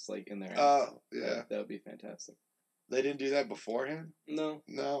 just like in their. Oh yeah, that would be fantastic. They didn't do that beforehand? No.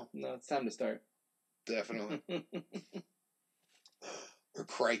 It's time to start. Definitely. Or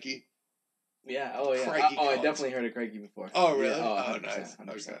crikey. Yeah. Oh yeah. I definitely heard of crikey before. Oh really? Yeah. Oh nice.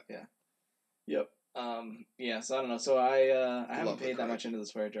 100%. Yeah. Yep. Yeah, so I don't know. So I haven't paid that much into the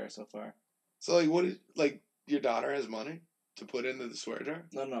swear jar so far. So like your daughter has money to put into the swear jar?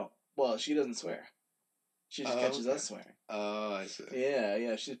 No. Well, she doesn't swear. She just catches us swearing. Oh, I see.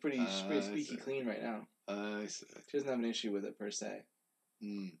 Yeah. She's pretty squeaky clean right now. I see. She doesn't have an issue with it per se.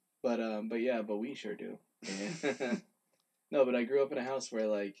 Mm. But we sure do. Yeah. No, but I grew up in a house where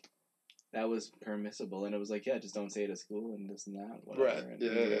like that was permissible, and it was like, yeah, just don't say it at school and this and that, whatever. Right. And we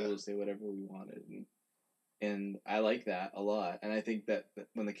were able to say whatever we wanted, and I like that a lot. And I think that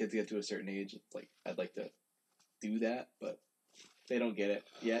when the kids get to a certain age, it's like I'd like to do that, but they don't get it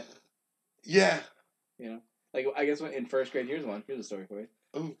yet. Yeah. You know, like I guess in first grade, here's a story for you.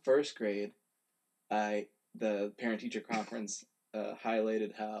 Ooh. First grade, the parent teacher conference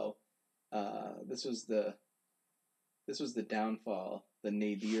highlighted how this was the downfall, the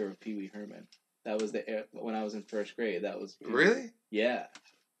nadir of Pee Wee Herman. That was when I was in first grade. That was really, yeah.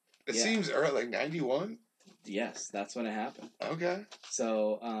 It seems early, like 91. Yes, that's when it happened. Okay.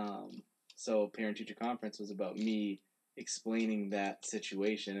 So parent teacher conference was about me explaining that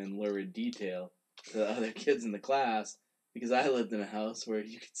situation in lurid detail to the other kids in the class because I lived in a house where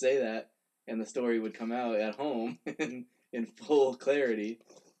you could say that and the story would come out at home in full clarity.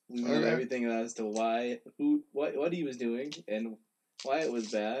 We knew everything as to what he was doing and why it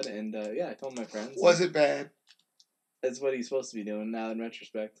was bad. And I told my friends. Was it bad? That's what he's supposed to be doing now in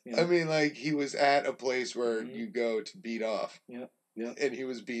retrospect. You know? I mean, like, he was at a place where you go to beat off. Yep. And he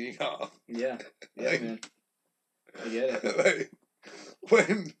was beating off. Yeah. Yeah, like, man. I get it.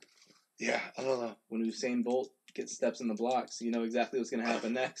 I don't know. When Usain Bolt steps in the blocks, you know exactly what's going to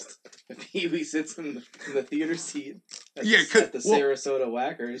happen next. If Pee-wee sits in the theater seat at the Sarasota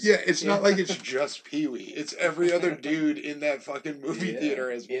Whackers. Yeah, it's not like it's just Pee-wee. It's every other dude in that fucking movie theater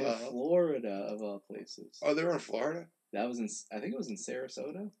as well. In Florida, of all places. Oh, they were in Florida? That was I think it was in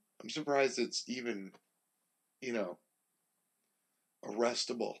Sarasota. I'm surprised it's even,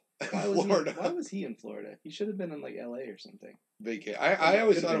 arrestable. Why was he in Florida? He should have been in like L.A. or something. I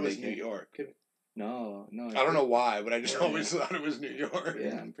always thought it was New York. No. I don't know why, but I just always thought it was New York.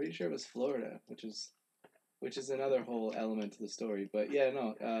 Yeah, I'm pretty sure it was Florida, which is another whole element to the story. But yeah,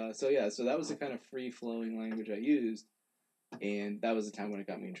 no. So that was the kind of free flowing language I used, and that was the time when it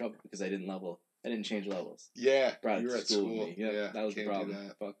got me in trouble because I didn't change levels. Yeah, brought it to school with me. Yeah, that was the problem.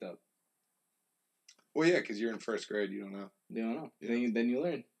 Fucked up. Well, yeah, because you're in first grade, you don't know. You don't know. Yeah. Then you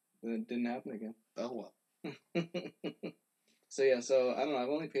learn. Then it didn't happen again. Oh well. So I don't know. I've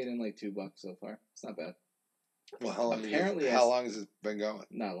only paid in like $2 so far. It's not bad. Well, how long has it been going?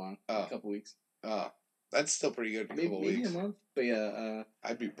 Not long. A couple weeks. Oh, that's still pretty good. Maybe a month. But yeah.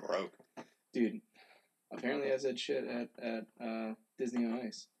 I'd be broke, dude. Apparently, I said shit at Disney on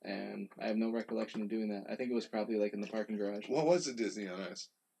Ice, and I have no recollection of doing that. I think it was probably like in the parking garage. What was the Disney on Ice?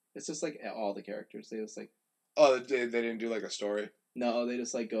 It's just like all the characters. They just like. Oh, they didn't do like a story. No, they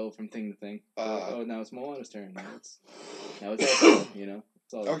just like go from thing to thing. Now it's Moana's turn. Now it's our turn.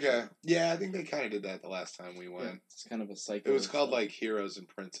 It's all okay. Yeah, I think they kind of did that the last time we went. Yeah, it's kind of a cycle. It was called like Heroes and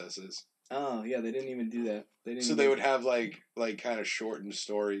Princesses. Oh yeah, they didn't even do that. They would have like kind of shortened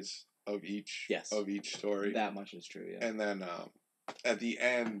stories of each. Yes. Of each story. That much is true. Yeah. And then at the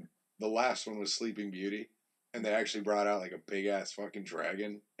end, the last one was Sleeping Beauty. And they actually brought out like a big ass fucking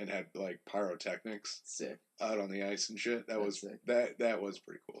dragon and had like pyrotechnics. Sick. Out on the ice and shit. That was sick. That was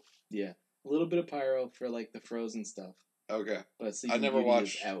pretty cool. Yeah. A little bit of pyro for like the Frozen stuff. Okay. But Sleeping Beauty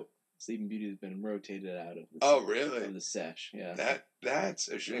is out. Sleeping Beauty has been rotated out of really? Of the sesh. Yeah. That's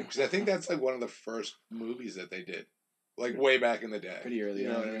a shame because I think that's like one of the first movies that they did. Like way back in the day. Pretty early on. You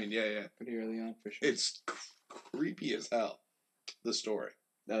know what I mean? Yeah. Pretty early on for sure. It's creepy as hell. The story.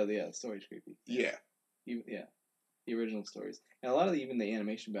 Oh yeah, the story's creepy. Yeah. The original stories, and a lot of even the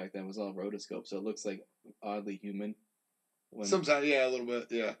animation back then was all rotoscope, so it looks like oddly human. Sometimes, yeah, a little bit,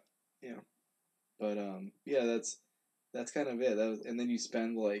 yeah. But that's kind of it. And then you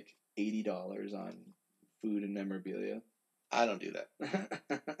spend like $80 on food and memorabilia. I don't do that.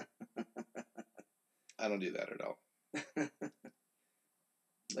 I don't do that at all.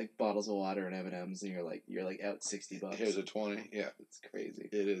 Like bottles of water and M&Ms, and you're like out $60. Here's a 20. Yeah, it's crazy.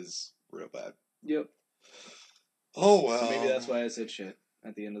 It is real bad. Yep. Oh well. So maybe that's why I said shit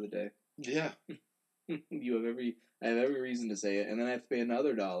at the end of the day. Yeah. I have every reason to say it, and then I have to pay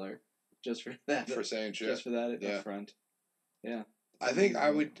another $1 just for that. For saying shit. Just for that up front. Yeah. I think I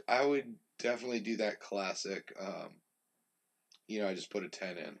would definitely do that classic. I just put a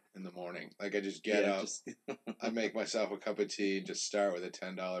 10 in the morning. Like I just get up, I make myself a cup of tea, and just start with a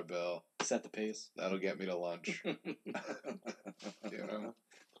 $10 bill. Set the pace. That'll get me to lunch.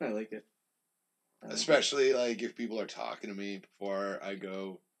 I like it. Especially like if people are talking to me before I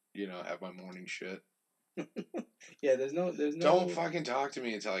go have my morning shit. Yeah, there's no. Don't fucking talk to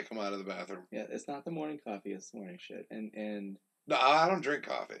me until I come out of the bathroom. Yeah, it's not the morning coffee; it's the morning shit. And no, I don't drink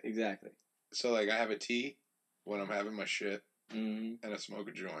coffee. Exactly. So like, I have a tea when I'm having my shit, and I smoke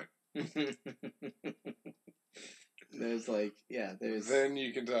a joint. There's Then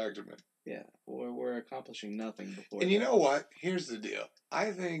you can talk to me. Yeah, we're accomplishing nothing before. And you know what? Here's the deal.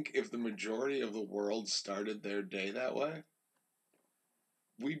 I think if the majority of the world started their day that way,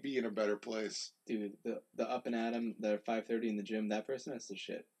 we'd be in a better place. Dude, the Up and Atom, the 5:30 in the gym, that person has to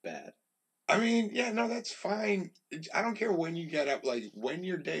shit bad. I mean, yeah, no, that's fine. I don't care when you get up. Like, when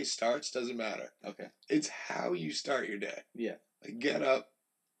your day starts doesn't matter. Okay. It's how you start your day. Yeah. Like, get up,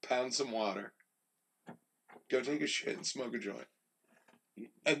 pound some water, go take a shit and smoke a joint.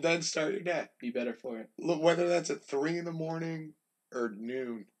 And then start your day. Be better for it. Look, whether that's at 3 in the morning or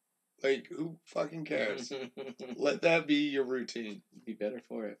noon. Like, who fucking cares? Let that be your routine. Be better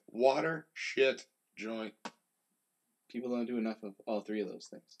for it. Water, shit, joint. People don't do enough of all three of those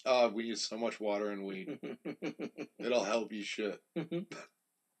things. We use so much water and weed. It'll help you shit.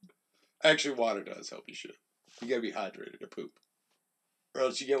 Actually, water does help you shit. You gotta be hydrated to poop. Or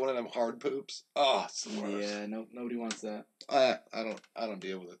else you get one of them hard poops. Oh, it's the worst. Yeah, nobody wants that. I don't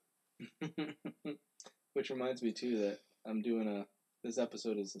deal with it. Which reminds me too that I'm doing this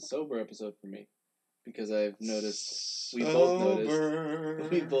episode is a sober episode for me. Because I've noticed we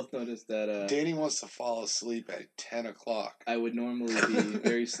both noticed that Danny wants to fall asleep at 10 o'clock. I would normally be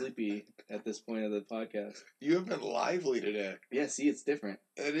very sleepy at this point of the podcast. You have been lively today. Yeah, see, it's different.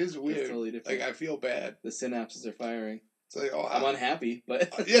 It is weird. It's totally different. Like, I feel bad. The synapses are firing. It's like, I'm unhappy,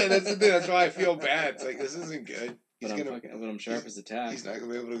 but yeah, that's the thing. That's why I feel bad. It's like, this isn't good. But I'm sharp as a tack. He's not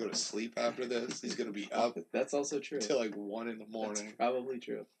gonna be able to go to sleep after this. He's gonna be up. That's also true. Till like 1 in the morning. That's probably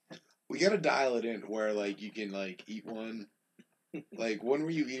true. We gotta dial it in where like you can like eat one. Like, when were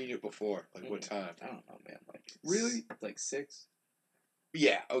you eating it before? Like, what time? I don't know, man. Like, really? Like 6.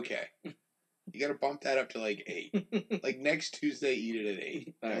 Yeah. Okay. You gotta bump that up to like 8. Like, next Tuesday, eat it at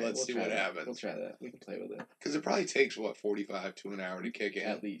 8. All right, let's see what happens. We'll try that. We can play with it. Because it probably takes 45 to an hour to kick in.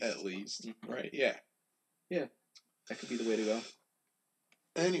 At least. Mm-hmm. Right? Yeah. Yeah. That could be the way to go.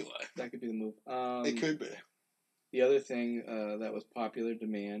 Anyway. That could be the move. It could be. The other thing that was popular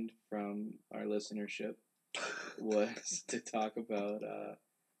demand from our listenership was to talk about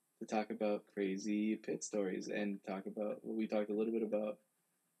crazy pit stories and we talked a little bit about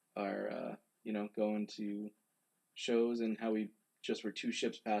our going to shows and how we just were 2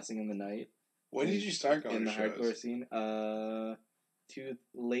 ships passing in the night. When did you start going in the shows? Hardcore scene?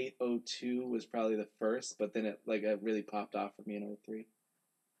 Late 02 was probably the first, but then it really popped off for me in 03.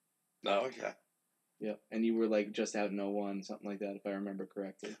 Oh, okay. Yeah, and you were like just out in 01, something like that, if I remember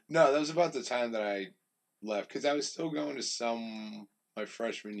correctly. No, that was about the time that I left, because I was still going to my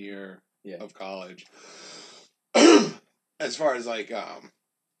freshman year of college. As far as like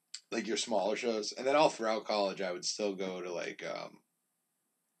your smaller shows, and then all throughout college, I would still go to like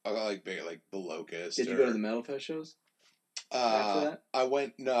big like the Locust. Did you go to the Metal Fest shows? After that, I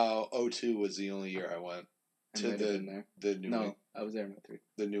went. No, 02 was the only year I went to the New. No, I was there in 03.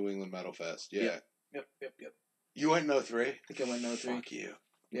 The New England Metal Fest. Yeah. Yep. You went in 03? I think I went in 03. Fuck you.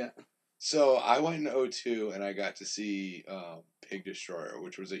 Yeah. So I went in 02 and I got to see Pig Destroyer,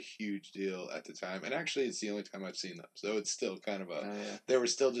 which was a huge deal at the time. And actually, it's the only time I've seen them. So it's still kind of they were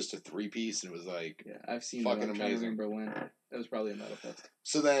still just a 3-piece, and it was like, I've seen fucking them. I'm amazing. I remember when. It was probably a Metal Fest.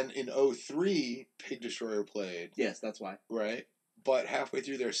 So then in 03, Pig Destroyer played. Yes, that's why. Right? But halfway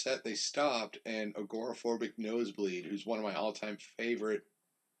through their set, they stopped, and Agoraphobic Nosebleed, who's one of my all-time favorite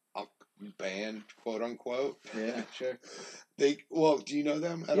band, quote unquote. Yeah, sure. Do you know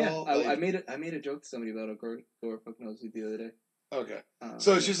them at all? I made a joke to somebody about Agoraphobic Nosebleed the other day. Okay.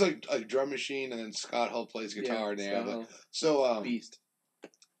 So it's just like a drum machine, and then Scott Hull plays guitar, and they have Beast.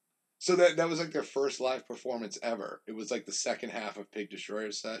 So that was like their first live performance ever. It was like the second half of Pig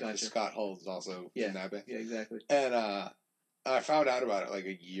Destroyer's set. Gotcha. Scott Hull is also in that band. Yeah, exactly. And I found out about it like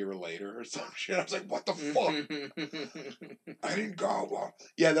a year later or some shit. I was like, what the fuck? I didn't go.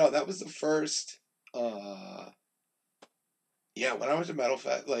 Yeah, no, that was the first. When I went to Metal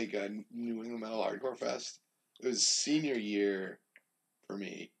Fest, like New England Metal Hardcore Fest, it was senior year for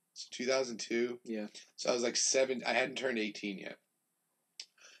me. It's 2002. Yeah. So I was like 7. I hadn't turned 18 yet.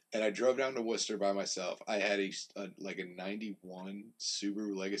 And I drove down to Worcester by myself. I had a 91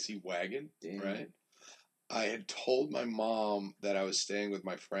 Subaru Legacy wagon. Damn. Right? I had told my mom that I was staying with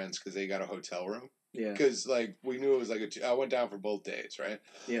my friends because they got a hotel room. Yeah. Because, like, we knew it was like I went down for both days, right?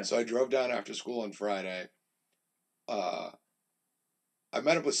 Yeah. So I drove down after school on Friday. I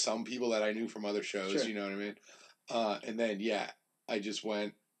met up with some people that I knew from other shows, You know what I mean? And then, I just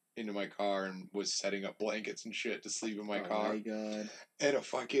went into my car and was setting up blankets and shit to sleep in my car. Oh my god. And a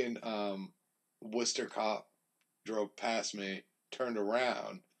fucking Worcester cop drove past me, turned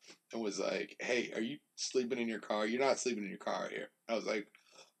around, and was like, "Hey, are you sleeping in your car? You're not sleeping in your car here." I was like,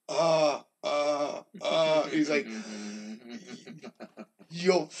 He's like,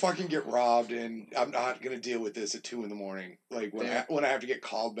 "You'll fucking get robbed, and I'm not gonna deal with this at 2 a.m. Like when I have to get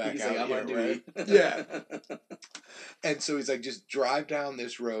called back he's out like, I'm here, on duty. right?" Yeah. And so he's like, "Just drive down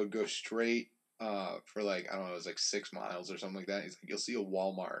this road, go straight for like I don't know, it was like 6 miles or something like that." He's like, "You'll see a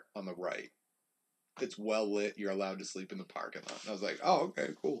Walmart on the right. It's well lit. You're allowed to sleep in the parking lot." And I was like, "Oh,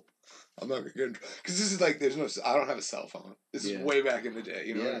 okay, cool. I'm not gonna get because this is like I don't have a cell phone. This is way back in the day,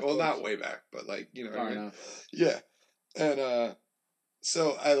 you know. Yeah, well, not way back, but like you know what I mean. Enough. Yeah, and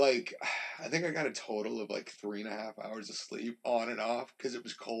so I think I got a total of like 3.5 hours of sleep on and off because it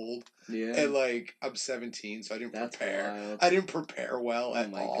was cold. Yeah, and like I'm 17, so I didn't prepare. Wild. I didn't prepare well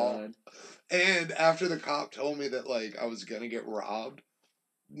at all. God. And after the cop told me that like I was gonna get robbed.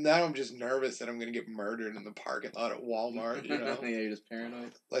 Now I'm just nervous that I'm gonna get murdered in the parking lot at Walmart, you know? Yeah, you're just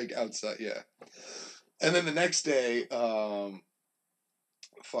paranoid. Like outside, yeah. And then the next day,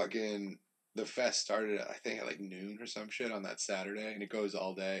 fucking the fest started at, I think at like noon or some shit on that Saturday, and it goes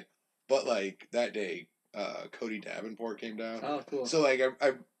all day. But like that day, Cody Davenport came down. Oh, cool. So like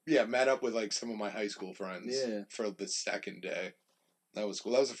I met up with like some of my high school friends for the second day. That was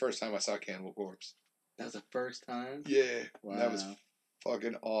cool. That was the first time I saw Cannibal Corpse. That was the first time? Yeah. Wow. That was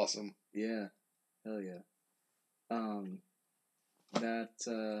fucking awesome. Yeah. Hell yeah.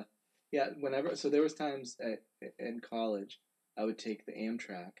 Whenever, so there was times in college, I would take the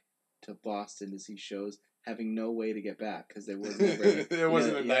Amtrak to Boston to see shows, having no way to get back because there was never there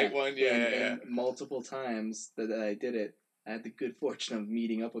wasn't a night one. And multiple times that I did it, I had the good fortune of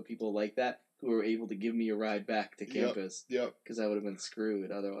meeting up with people like that who were able to give me a ride back to campus. Yep. Because I would have been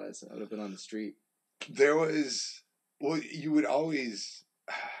screwed otherwise. I would have been on the street. There was, you would always,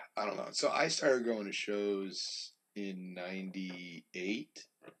 I don't know. So I started going to shows in 98.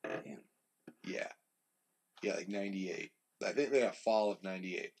 Damn. Yeah. Yeah, like 98. I think they fall of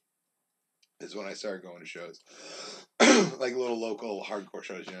 98 is when I started going to shows. Like little local hardcore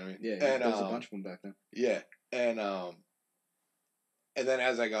shows, you know what I mean? Yeah, and, there was a bunch of them back then. Yeah. And then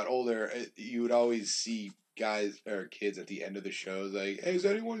as I got older, you would always see guys or kids at the end of the shows like, "Hey, is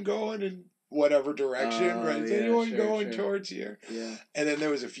anyone going in whatever direction? Right? Is anyone going towards here?" Yeah. And then there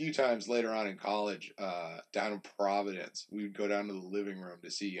was a few times later on in college, down in Providence, we would go down to the living room to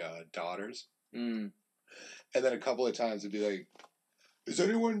see Daughters. Mm. And then a couple of times it'd be like, "Is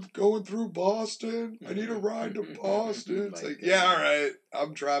anyone going through Boston? I need a ride to Boston." It's like, "Yeah, all right.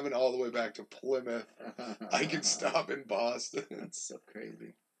 I'm driving all the way back to Plymouth. I can stop in Boston." That's so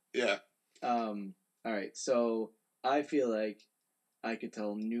crazy. Yeah. All right. So I feel like I could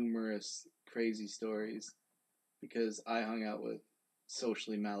tell numerous crazy stories because I hung out with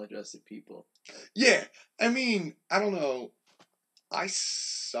socially maladjusted people. Yeah. I mean, I don't know. I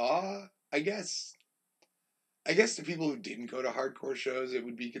guess the people who didn't go to hardcore shows, it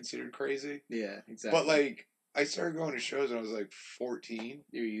would be considered crazy. Yeah, exactly. But like, I started going to shows when I was like 14.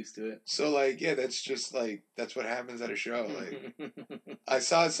 You're used to it. So like, yeah, that's just like, that's what happens at a show. Like, I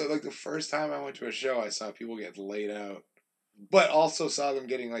saw it. So like the first time I went to a show, I saw people get laid out, but also saw them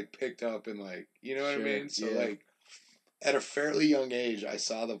getting like picked up and like, you know what I mean? So like, at a fairly young age, I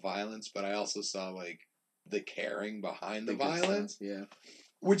saw the violence, but I also saw like the caring behind the violence. Yeah.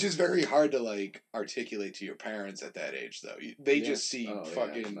 Which is very hard to like articulate to your parents at that age, though. They just see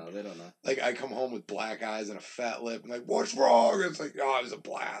fucking. Yeah. No, they don't know. Like I come home with black eyes and a fat lip, and like, "What's wrong?" And it's like, "Oh, it was a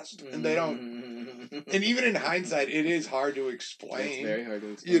blast," and they don't. And even in hindsight, it is hard to explain. It's very hard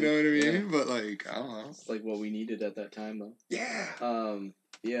to explain. You know what I mean? Yeah. But like, I don't know. It's like what we needed at that time, though. Yeah.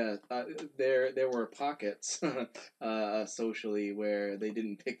 Yeah. There were pockets, socially where they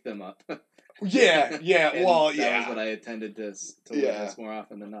didn't pick them up. Yeah. Well, that was what I intended to witness more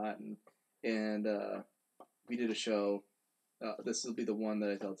often than not, and we did a show. This will be the one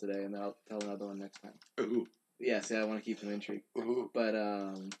that I tell today, and then I'll tell another one next time. Ooh. Yeah, see, I want to keep them intrigued. Ooh. But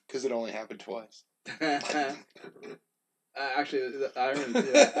because it only happened twice. Actually, I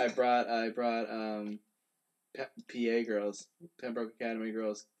remember I brought PA girls, Pembroke Academy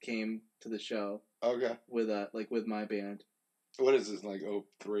girls came to the show. Okay. With my band. What is this, like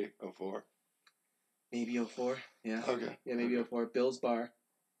 03, 04? Maybe 04, yeah. Okay. Yeah, maybe 04. Bill's Bar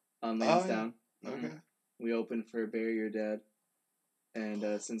on Lansdowne. Yeah. Okay. Mm-hmm. We opened for Bury Your Dead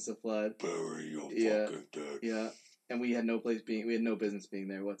and Since the Flood. Bury Your fucking dead. Yeah. And we had no business being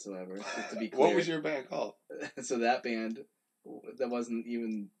there whatsoever. Just to be clear. What was your band called? So that band, that wasn't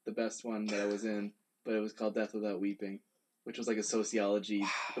even the best one that I was in, but it was called Death Without Weeping. which was like a sociology.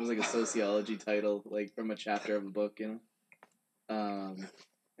 It was like a sociology title, like from a chapter of a book, you know.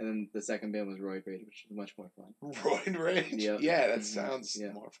 And then the second band was Roid Rage, which was much more fun. Roid Rage? Yep. Yeah, that sounds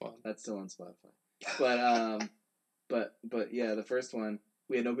more fun. That's still on Spotify. But yeah, the first one,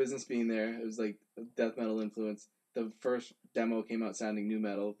 we had no business being there. It was like death metal influence. The first demo came out sounding new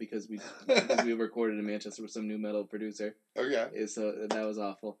metal because we recorded in Manchester with some new metal producer. Okay. So that was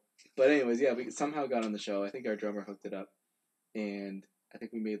awful. But anyways, yeah, we somehow got on the show. I think our drummer hooked it up, and I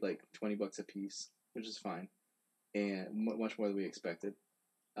think we made like $20 a piece, which is fine, and much more than we expected.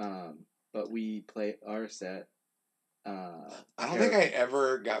 But we play our set. I don't think I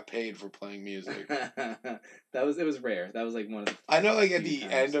ever got paid for playing music. It was rare. That was like one of the. I know, like at the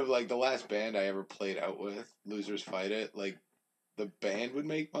end of like the last band I ever played out with, Losers Fight It. Like the band would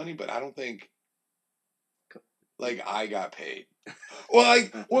make money, but I don't think like I got paid. Well,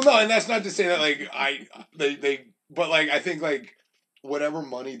 no, and that's not to say that like but like I think like whatever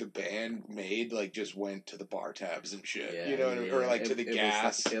money the band made like just went to the bar tabs and shit. Yeah, you know what I mean? Or like to the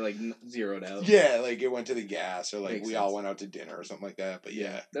gas. It like zeroed out. Yeah, like it went to the gas, or like Makes we sense. All went out to dinner or something like that. But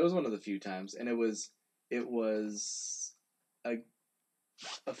yeah, that was one of the few times, and it was a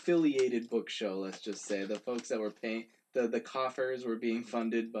affiliated book show. Let's just say the folks that were paying the coffers were being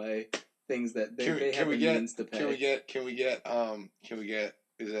funded by things that they have the means to pay. Can we get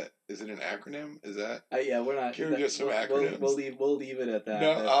is it an acronym? Is that yeah, we're not. Can we get some acronyms? We'll leave it at that.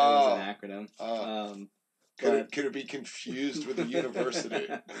 No, that it was an acronym. Could it be confused with a university?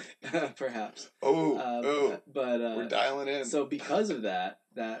 Perhaps. But we're dialing in. So because of that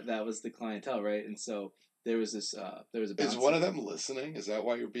was the clientele, right? And so there was a. Is one of them listening? Is that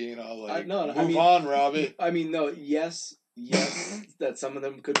why you're being all like? No, move on, Robbie. I mean, no. Yes, that some of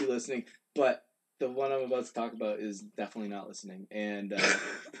them could be listening, but the one I'm about to talk about is definitely not listening. And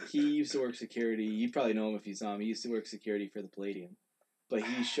he used to work security. You'd probably know him if you saw him. He used to work security for the Palladium, but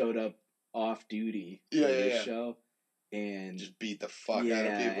he showed up off duty for this show and just beat the fuck out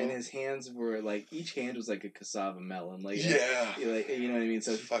of people. And his hands were like each hand was like a cassava melon, like like you know what I mean.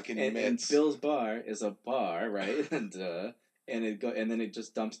 So fucking and Bill's bar is a bar, right? and then it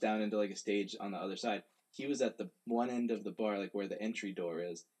just dumps down into like a stage on the other side. He was at the one end of the bar, like where the entry door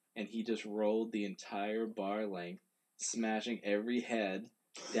is, and he just rolled the entire bar length, smashing every head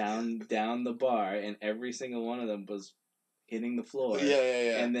down the bar, and every single one of them was hitting the floor.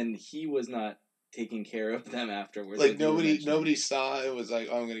 Yeah. And then he was not taking care of them afterwards. Like nobody saw it. Was like,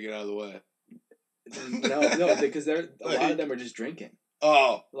 oh, I'm gonna get out of the way. No, because a lot of them are just drinking.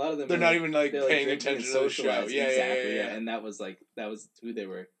 Oh, a lot of them they're not even like paying attention to the show. Yeah, exactly. Yeah, and that was who they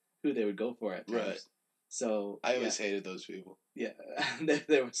would go for at times. Right. So I always hated those people. Yeah,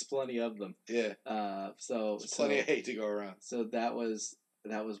 there was plenty of them. Yeah. There's plenty of hate to go around. So that was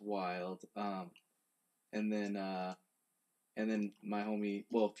wild. And then my homie,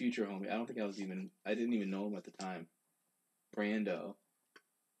 future homie, I didn't even know him at the time. Brando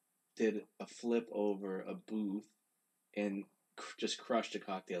did a flip over a booth and just crushed a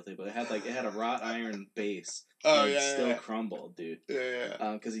cocktail table. It had a wrought iron base. Still crumbled, dude.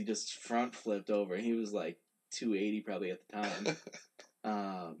 Yeah. Because he just front flipped over. He was like 280 probably at the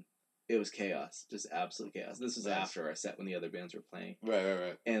time. It was chaos, just absolute chaos. This was after our set when the other bands were playing.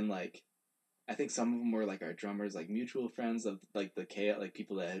 Right. And like, I think some of them were like our drummers, like mutual friends of like the chaos, like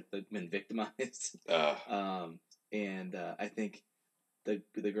people that had like, been victimized. And I think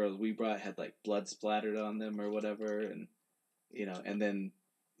the girls we brought had like blood splattered on them or whatever, and and then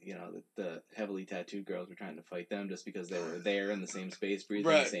the heavily tattooed girls were trying to fight them just because they were there in the same space,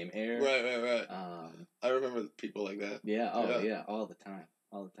 breathing the same air. Right. I remember people like that. Yeah. Oh yeah, all the time.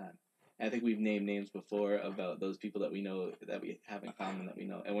 And I think we've named names before about those people that we know that we have in common that we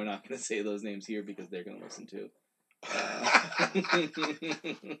know, and we're not going to say those names here because they're going to listen too.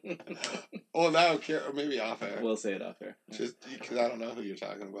 Well, now or maybe off air. We'll say it off air. Just because I don't know who you're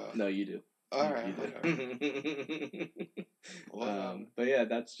talking about. No, you do. All right. But yeah,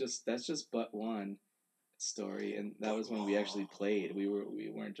 that's just but one story, and that was when we actually played. We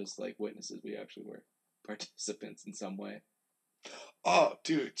weren't just like witnesses. We actually were participants in some way. Oh,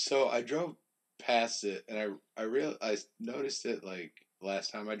 dude! So I drove past it, and I noticed it like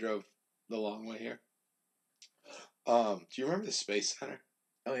last time I drove the long way here. Do you remember the Space Center?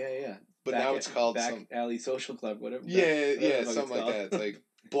 Oh yeah. But now it's called Back Alley Social Club, whatever. Yeah, something like that. It's like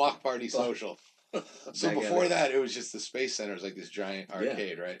Block Party Social. So before that, it was just the Space Center. It was like this giant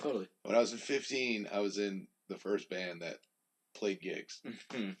arcade, right? Totally. When I was 15, I was in the first band that played gigs,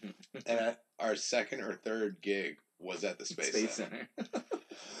 and our second or third gig was at the Space Center.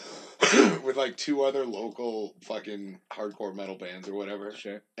 With like two other local fucking hardcore metal bands or whatever.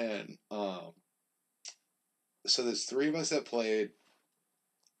 Sure. And so there's 3 of us that played,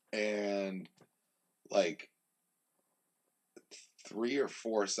 and like 3 or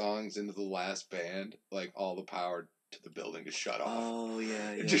 4 songs into the last band, like all the power to the building just shut off. Oh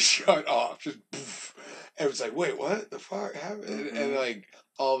yeah, yeah. It just shut off, just poof. And it was like, wait, what the fuck happened? And like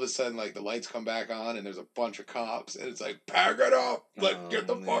all of a sudden, like the lights come back on, and there's a bunch of cops, and it's like, pack it up, like get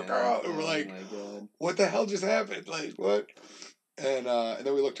the fuck out. And we're like, my God. What the hell just happened? Like what? And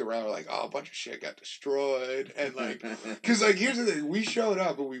then we looked around, we're like, oh, a bunch of shit got destroyed. And like, because like, here's the thing, we showed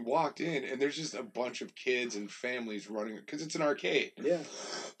up and we walked in, and there's just a bunch of kids and families running, because it's an arcade. Yeah.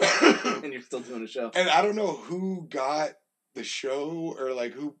 And you're still doing a show. And I don't know who got the show, or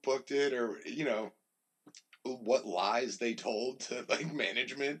like who booked it, or, you know, what lies they told to like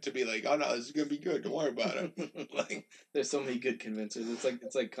management to be like, oh no, this is gonna be good, don't worry about it. Like, there's so many good convincers. It's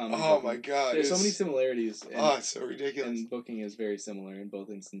like comedy. Oh booking. my God, there's so many similarities. And, oh, it's so ridiculous. And booking is very similar in both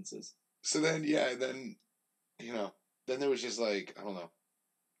instances. So then, yeah, then you know, then there was just like, I don't know,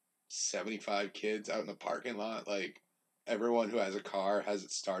 75 kids out in the parking lot, like everyone who has a car has it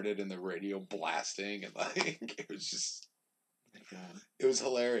started and the radio blasting, and like it was just, oh my God, it was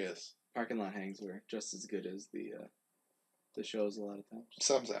hilarious. Parking lot hangs were just as good as the shows a lot of times.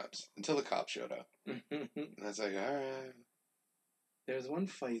 Sometimes, until the cops showed up. And that's like, all right. There was one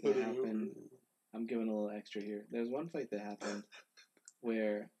fight that happened. I'm giving a little extra here. There was one fight that happened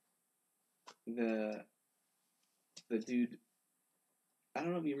where the dude, I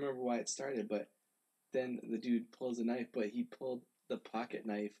don't know if you remember why it started, but then the dude pulls a knife, but he pulled the pocket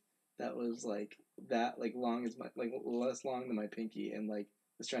knife that was like that, like long as my, like less long than my pinky, and like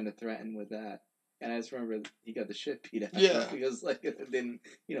was trying to threaten with that. And I just remember he got the shit beat out of him because like it didn't,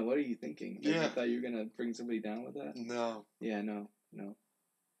 you know, what are you thinking? Like, you thought you were gonna bring somebody down with that? No. Yeah, no.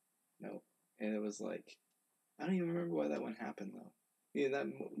 And it was like, I don't even remember why that one happened though. Yeah, that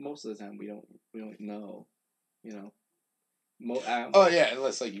most of the time we don't know, you know. Oh yeah,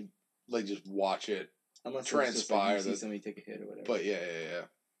 unless like you like just watch it, unless transpire. Just, like, you see somebody take a hit or whatever. But yeah.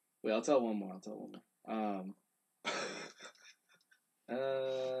 Wait, I'll tell one more.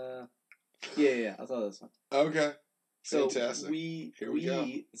 Yeah, I'll tell this one. Okay. So fantastic. Here we go.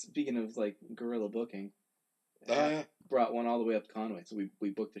 Speaking of like guerrilla booking, yeah, brought one all the way up to Conway. So we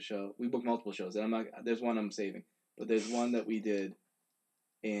booked a show. We booked multiple shows, and there's one I'm saving, but there's one that we did,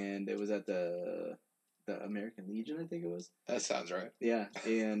 and it was at the American Legion, I think it was. That sounds right. Yeah,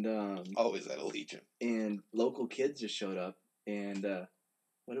 and always at a Legion. And local kids just showed up, and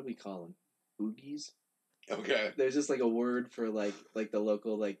what did we call them? Oogies. Okay. There's just like a word for like the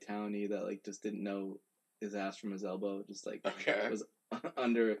local like townie that like just didn't know his ass from his elbow, just like was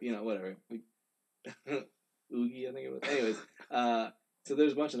under, you know, whatever. Oogie, I think it was. Anyways, so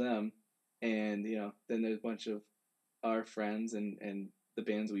there's a bunch of them, and you know, then there's a bunch of our friends and the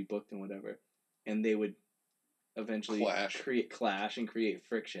bands we booked and whatever, and they would eventually create clash and create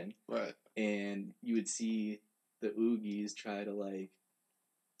friction. Right. And you would see the Oogies try to like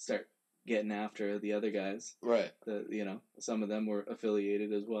start getting after the other guys. Right. You know, some of them were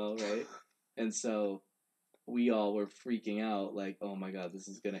affiliated as well, right? And so we all were freaking out, like, oh my God, this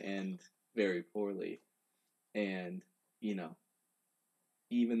is going to end very poorly. And, you know,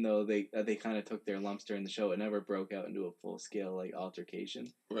 even though they kind of took their lumps during the show, it never broke out into a full scale like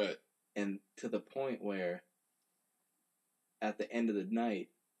altercation. Right. And to the point where at the end of the night,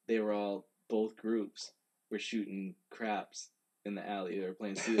 they were all, both groups were shooting craps in the alley. They were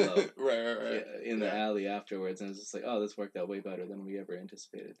playing CeeLo right. In the alley afterwards, and it was just like, oh, this worked out way better than we ever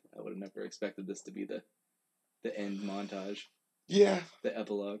anticipated. I would have never expected this to be the end montage. Yeah. The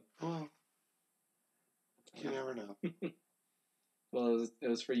epilogue. Well, you never know. Well, it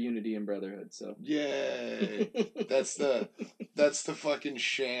was for unity and brotherhood, so. Yay! That's the fucking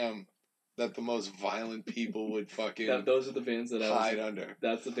sham that the most violent people would fucking those are the bands that hide under.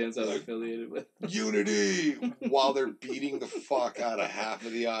 That's the bands I was affiliated with. Unity! While they're beating the fuck out of half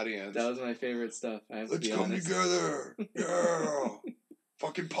of the audience. That was my favorite stuff, I have to be honest. Let's come together! Yeah!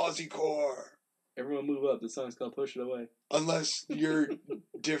 Fucking posse core! Everyone move up, the song's called Push It Away. Unless you're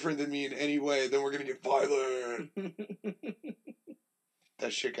different than me in any way, then we're gonna get violent!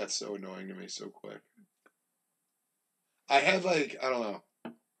 That shit got so annoying to me so quick. I had like, I don't know.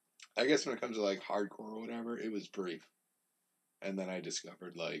 I guess when it comes to like hardcore or whatever, it was brief. And then I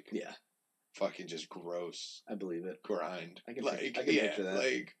discovered like, yeah, fucking just gross. I believe it. Grind. I can picture that.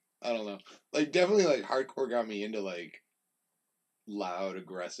 Like, I don't know. Like, definitely like hardcore got me into like loud,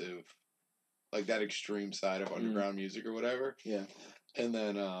 aggressive, like that extreme side of underground music or whatever. Yeah. And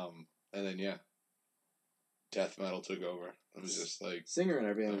then yeah, death metal took over. It was just like, Singer in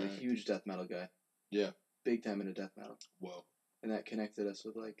our band was a huge death metal guy. Yeah. Big time into death metal. Whoa. And that connected us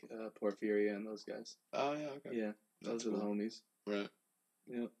with, like, Porphyria and those guys. Oh, yeah, okay. Yeah, those are the homies. Right.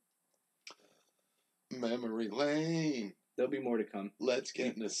 Yep. Memory lane. There'll be more to come. Let's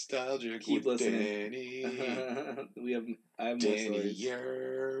get nostalgic Keep with listening. Danny. I have more stories.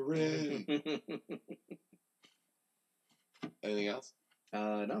 Danny, anything else?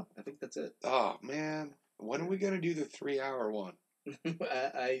 No, I think that's it. Oh, man. When are we going to do the 3-hour one?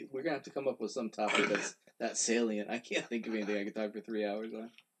 We're gonna have to come up with some topic that's salient. I can't think of anything I could talk for 3 hours on.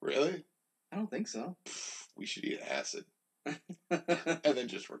 Really? I don't think so. We should eat acid. And then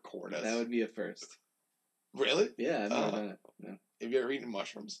just record us. That would be a first. Really? Yeah, I've never done it. No. Have you ever eaten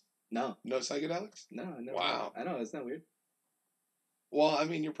mushrooms? No. No psychedelics? No, I never. Wow. I know, isn't that weird? Well, I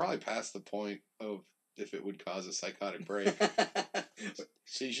mean, you're probably past the point of if it would cause a psychotic break.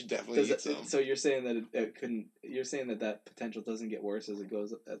 So you should definitely eat some. So you're saying that it couldn't. You're saying that potential doesn't get worse as it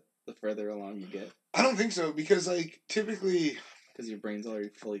goes the further along you get. I don't think so because, like, typically, because your brain's already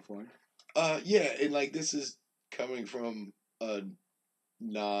fully formed. Yeah, and like this is coming from a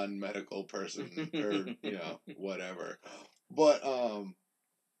non-medical person or whatever, but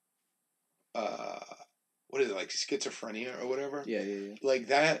what is it, like schizophrenia or whatever? Yeah. Like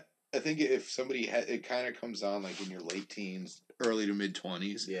that. I think if somebody it kind of comes on like in your late teens, early to mid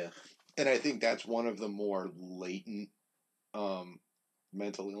 20s. Yeah. And I think that's one of the more latent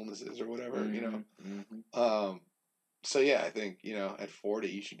mental illnesses or whatever, Mm-hmm. So yeah, I think, at 40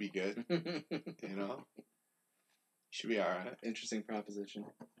 you should be good. You should be all right. Interesting proposition.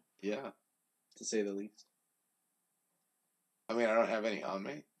 Yeah. To say the least. I mean, I don't have any on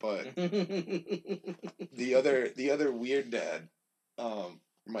me, but the other weird dad,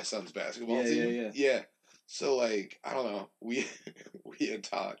 my son's basketball team. Yeah. So like, I don't know. We had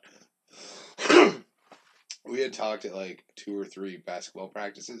talked. We had talked at like 2 or 3 basketball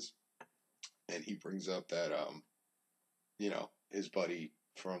practices, and he brings up that his buddy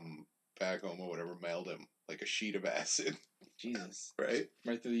from back home or whatever mailed him like a sheet of acid. Jesus. Right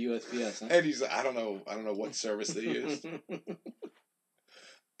through the USPS, huh? And he's like, I don't know what service they used.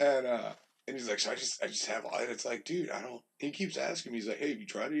 And he's like, so I just have, and it's like, dude, I don't. He keeps asking me. He's like, hey, have you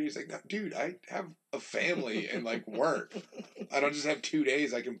tried it? He's like, no, dude, I have a family and like work. I don't just have 2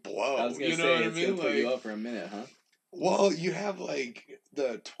 days I can blow. I was gonna say it's gonna put you up for a minute, huh? Well, you have like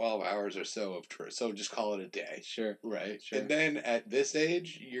the 12 hours or so of so just call it a day. Sure. Right. Sure. And then at this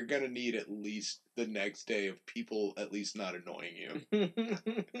age, you're gonna need at least the next day of people at least not annoying you.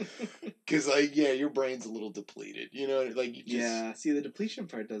 Because like, yeah, your brain's a little depleted. Like you just. Yeah. See, the depletion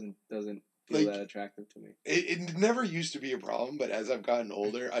part doesn't feel like, that attractive to me. It never used to be a problem, but as I've gotten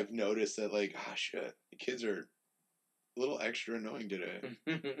older, I've noticed that like, shit, the kids are a little extra annoying today.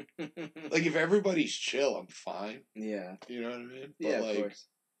 Like if everybody's chill, I'm fine. Yeah. You know what I mean? Yeah, of course.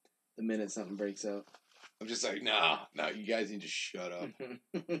 The minute something breaks out, I'm just like, nah, you guys need to shut up.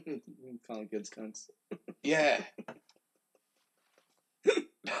 Calling kids cunts. Yeah.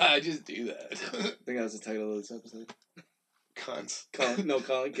 I just do that. I think that was the title of this episode. Cunts.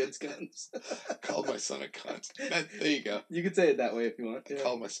 Calling kids cunts. Called my son a cunt. There you go. You could say it that way if you want. I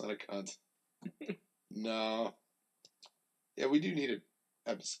called my son a cunt. No. Yeah, we do need an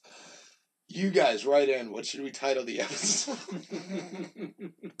episode. You guys write in. What should we title the episode?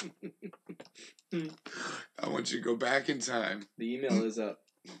 I want you to go back in time. The email is up.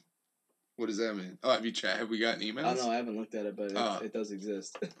 What does that mean? Oh, have we gotten emails? Oh, no, I haven't looked at it, but it does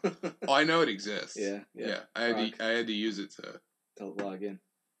exist. Oh, I know it exists. Yeah. I had to use it to log in.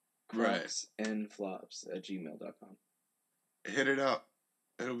 Crocs and flops@gmail.com. Hit it up.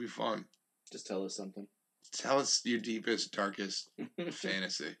 It'll be fun. Just tell us something. Tell us your deepest, darkest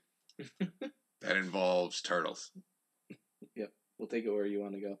fantasy that involves turtles. Yep. We'll take it where you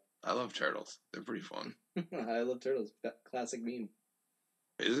want to go. I love turtles. They're pretty fun. I love turtles. Classic meme.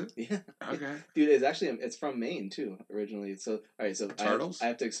 Is it? Yeah. Okay. Dude, it's from Maine too, originally. So, all right, so turtles? I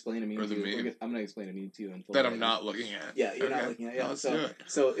have to explain a meme to you. I'm going to explain a meme to you in full. That I'm not looking at. Yeah, you're not looking at. Yeah, let's do it.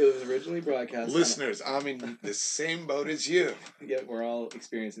 So it was originally broadcast. Listeners, I'm in the same boat as you. Yeah, we're all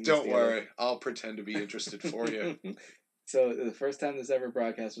experiencing this Don't worry. I'll pretend to be interested for you. So the first time this ever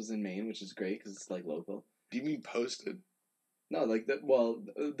broadcast was in Maine, which is great because it's like local. Do you mean posted? No, like the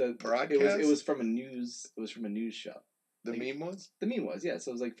broadcast. It was from a news. It was from a news show. The meme was? The meme was, yeah.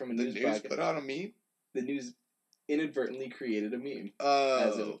 So it was like from a news broadcast. Put on a meme? The news inadvertently created a meme.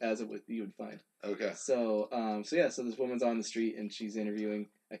 Oh. As you would find. Okay. So so this woman's on the street and she's interviewing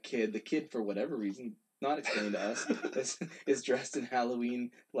a kid. The kid, for whatever reason, not explained to us, is dressed in Halloween,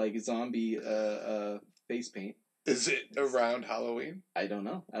 like zombie face paint. Is it around Halloween? I don't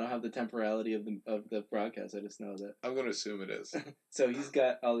know. I don't have the temporality of the broadcast. I just know that. I'm going to assume it is. So he's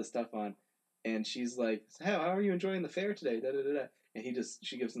got all this stuff on. And she's like, how are you enjoying the fair today? Da, da, da, da. And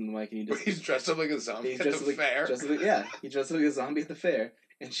she gives him the mic, and he's dressed up like a zombie at the fair? He dressed up like a zombie at the fair.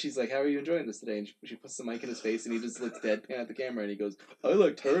 And she's like, how are you enjoying this today? And she puts the mic in his face, and he just looks deadpan at the camera, and he goes, I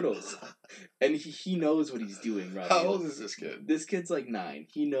like turtles. And he knows what he's doing, Robbie. How old is this kid? This kid's like 9.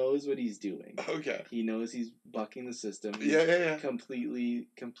 He knows what he's doing. Okay. He knows he's bucking the system. He's yeah. Completely.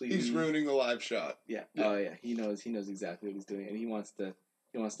 He's ruining the live shot. Yeah. Oh, yeah. He knows exactly what he's doing, and he wants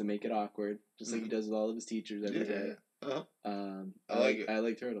to make it awkward, just like he does with all of his teachers every day. Uh-huh. I like it. I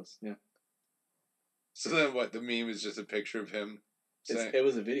like turtles. Yeah. So then, what? The meme is just a picture of him saying... It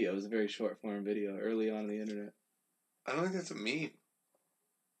was a video. It was a very short form video early on the internet. I don't think that's a meme.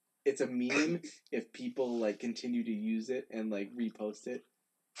 It's a meme if people like continue to use it and like repost it.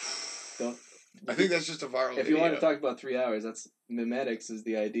 I think that's just a viral video. If you want to talk about 3 hours, that's memetics is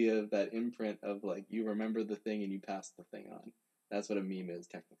the idea of that imprint of like you remember the thing and you pass the thing on. That's what a meme is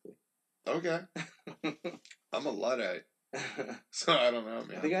technically. Okay. I'm a Luddite. So I don't know,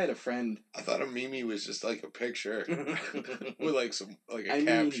 man. I think I had a friend. I thought a meme was just like a picture with like some like a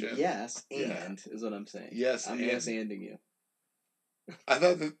caption. Yes, is what I'm saying. Yes, I'm yes-anding you. I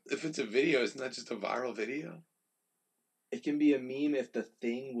thought that if it's a video, isn't that just a viral video? It can be a meme if the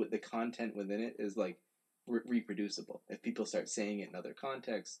thing with the content within it is like reproducible. If people start saying it in other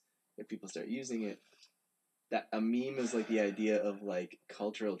contexts, if people start using it, that a meme is like the idea of like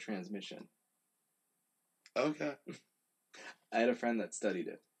cultural transmission. Okay. I had a friend that studied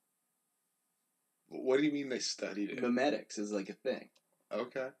it. What do you mean they studied it? Memetics is like a thing.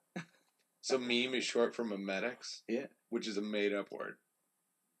 Okay. So meme is short for memetics? Yeah. Which is a made-up word.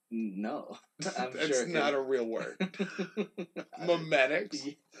 No. That's not a real word.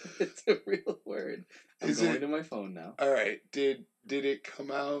 Memetics? It's a real word. I'm going to my phone now. Alright. Did it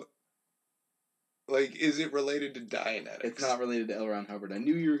come out... Like, is it related to Dianetics? It's not related to L. Ron Hubbard. I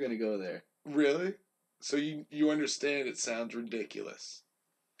knew you were going to go there. Really? So you understand it sounds ridiculous.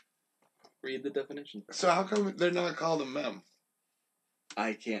 Read the definition. So how come they're not called a mem?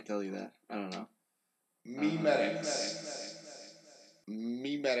 I can't tell you that. I don't know. Memetics.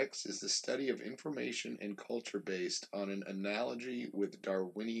 Memetics is the study of information and culture based on an analogy with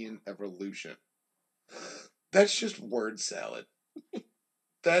Darwinian evolution. That's just word salad.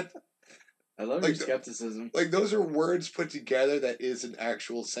 I love your skepticism. Like, those are words put together that is an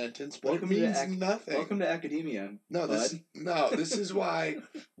actual sentence, but it means nothing. Welcome to academia, this is why...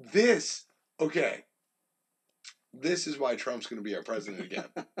 Okay. This is why Trump's going to be our president again.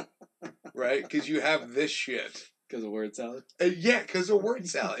 Right? Because you have this shit. Because of word salad? Yeah, because of word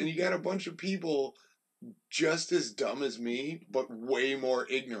salad. And you got a bunch of people just as dumb as me, but way more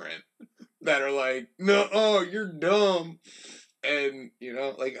ignorant, that are like, no, you're dumb. And,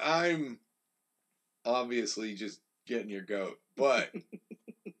 like, I'm... obviously just getting your goat, but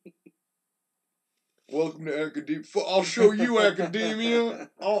welcome to academia. I'll show you academia.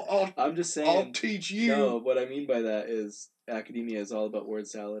 I'm just saying. I'll teach you. No, what I mean by that is academia is all about word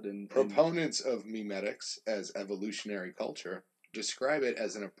salad and proponents of memetics as evolutionary culture describe it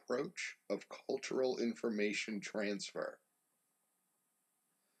as an approach of cultural information transfer.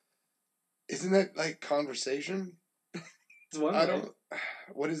 Isn't that like conversation? It's one way.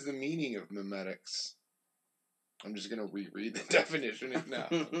 What is the meaning of memetics? I'm just going to reread the definition now.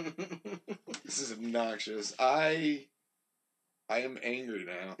 This is obnoxious. I am angry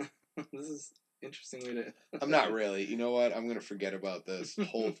now. This is interesting way to... I'm not really. You know what? I'm going to forget about this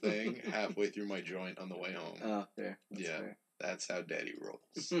whole thing halfway through my joint on the way home. Oh, fair. That's fair. That's how Daddy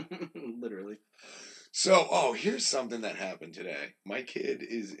rolls. Literally. So, here's something that happened today. My kid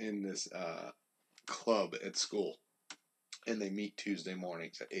is in this club at school. And they meet Tuesday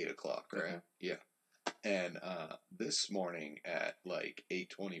mornings at 8 o'clock, right? Okay. Yeah. And this morning at like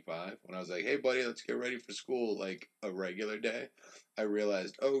 8:25, when I was like, hey, buddy, let's get ready for school, like a regular day, I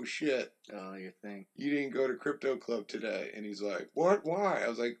realized, oh, shit. Oh, your thing. You didn't go to Crypto Club today. And he's like, what? Why? I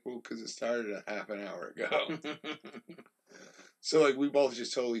was like, well, because it started a half an hour ago. So, like, we both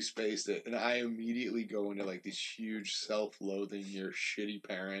just totally spaced it. And I immediately go into, like, this huge self-loathing, you're a shitty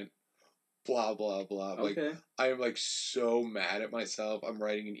parent. Blah, blah, blah. Okay. Like, I am, like, so mad at myself. I'm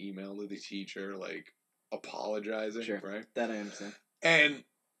writing an email to the teacher, like, apologizing, sure. Right? That I understand. And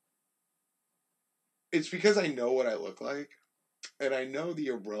it's because I know what I look like, and I know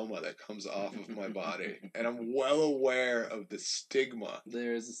the aroma that comes off of my body, and I'm well aware of the stigma.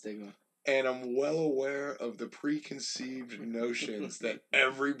 There is a stigma. And I'm well aware of the preconceived notions that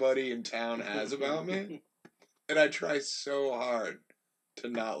everybody in town has about me, and I try so hard to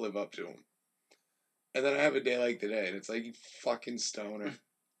not live up to them. And then I have a day like today, and it's like, you fucking stoner.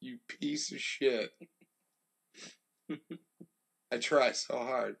 You piece of shit. I try so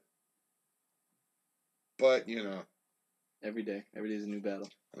hard. But, you know. Every day is a new battle.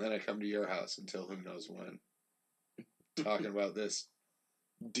 And then I come to your house until who knows when. Talking about this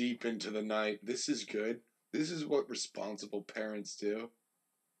deep into the night. This is good. This is what responsible parents do.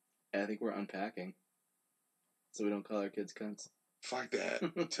 I think we're unpacking. So we don't call our kids cunts. Fuck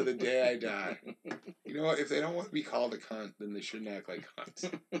that. To the day I die. You know what? If they don't want to be called a cunt, then they shouldn't act like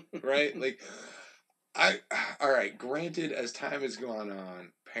cunts. Right? Like, alright, granted, as time has gone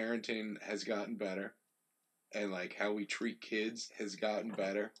on, parenting has gotten better. And, like, how we treat kids has gotten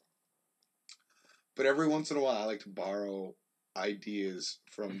better. But every once in a while, I like to borrow ideas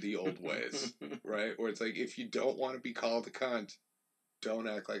from the old ways. Right? Where it's like, if you don't want to be called a cunt, don't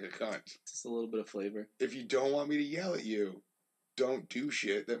act like a cunt. Just a little bit of flavor. If you don't want me to yell at you, don't do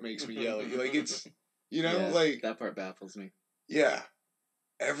shit that makes me yell at you. Like, it's, you know, like... That part baffles me. Yeah.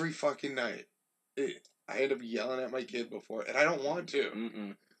 Every fucking night. I end up yelling at my kid before, and I don't want to.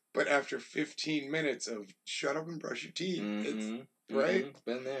 Mm-mm. But after 15 minutes of shut up and brush your teeth, it's... Right?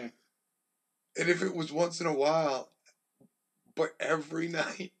 Been there. And if it was once in a while, but every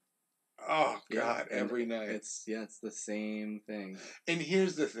night... Oh, God, every night. It's the same thing. And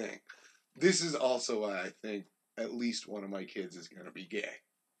here's the thing. This is also why I think at least one of my kids is going to be gay.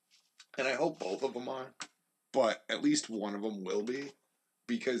 And I hope both of them are. But at least one of them will be.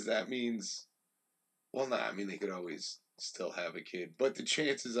 Because that means... Well, no, I mean, they could always still have a kid. But the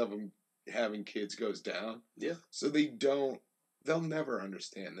chances of them having kids goes down. Yeah. So they'll never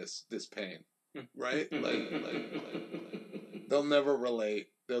understand this pain. Right? They'll never relate.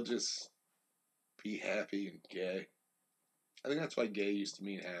 They'll just be happy and gay. I think that's why gay used to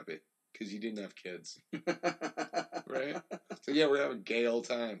mean happy. Because you didn't have kids. Right? So yeah, we're having a gay old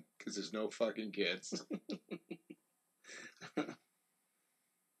time. Because there's no fucking kids.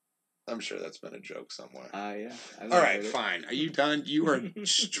 I'm sure that's been a joke somewhere. Yeah. All right, fine. Are you done? You are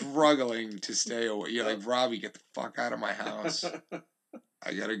struggling to stay away. You're like, Robbie, get the fuck out of my house.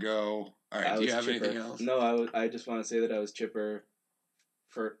 I gotta go. All right, do you have anything else? No, I just want to say that I was chipper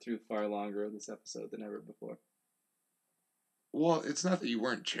through far longer of this episode than ever before. Well, it's not that you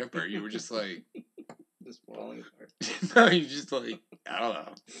weren't chipper. You were just like... just falling apart. No, you just like... I don't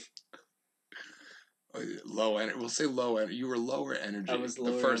know. Low energy. We'll say low energy. You were lower energy. I was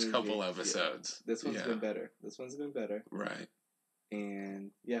lower the first couple episodes. Yeah. This one's been better. Right.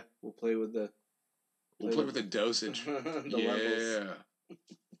 And yeah, we'll play with the... We'll play with the dosage. The levels.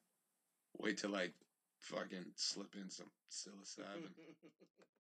 Wait till I fucking slip in some psilocybin.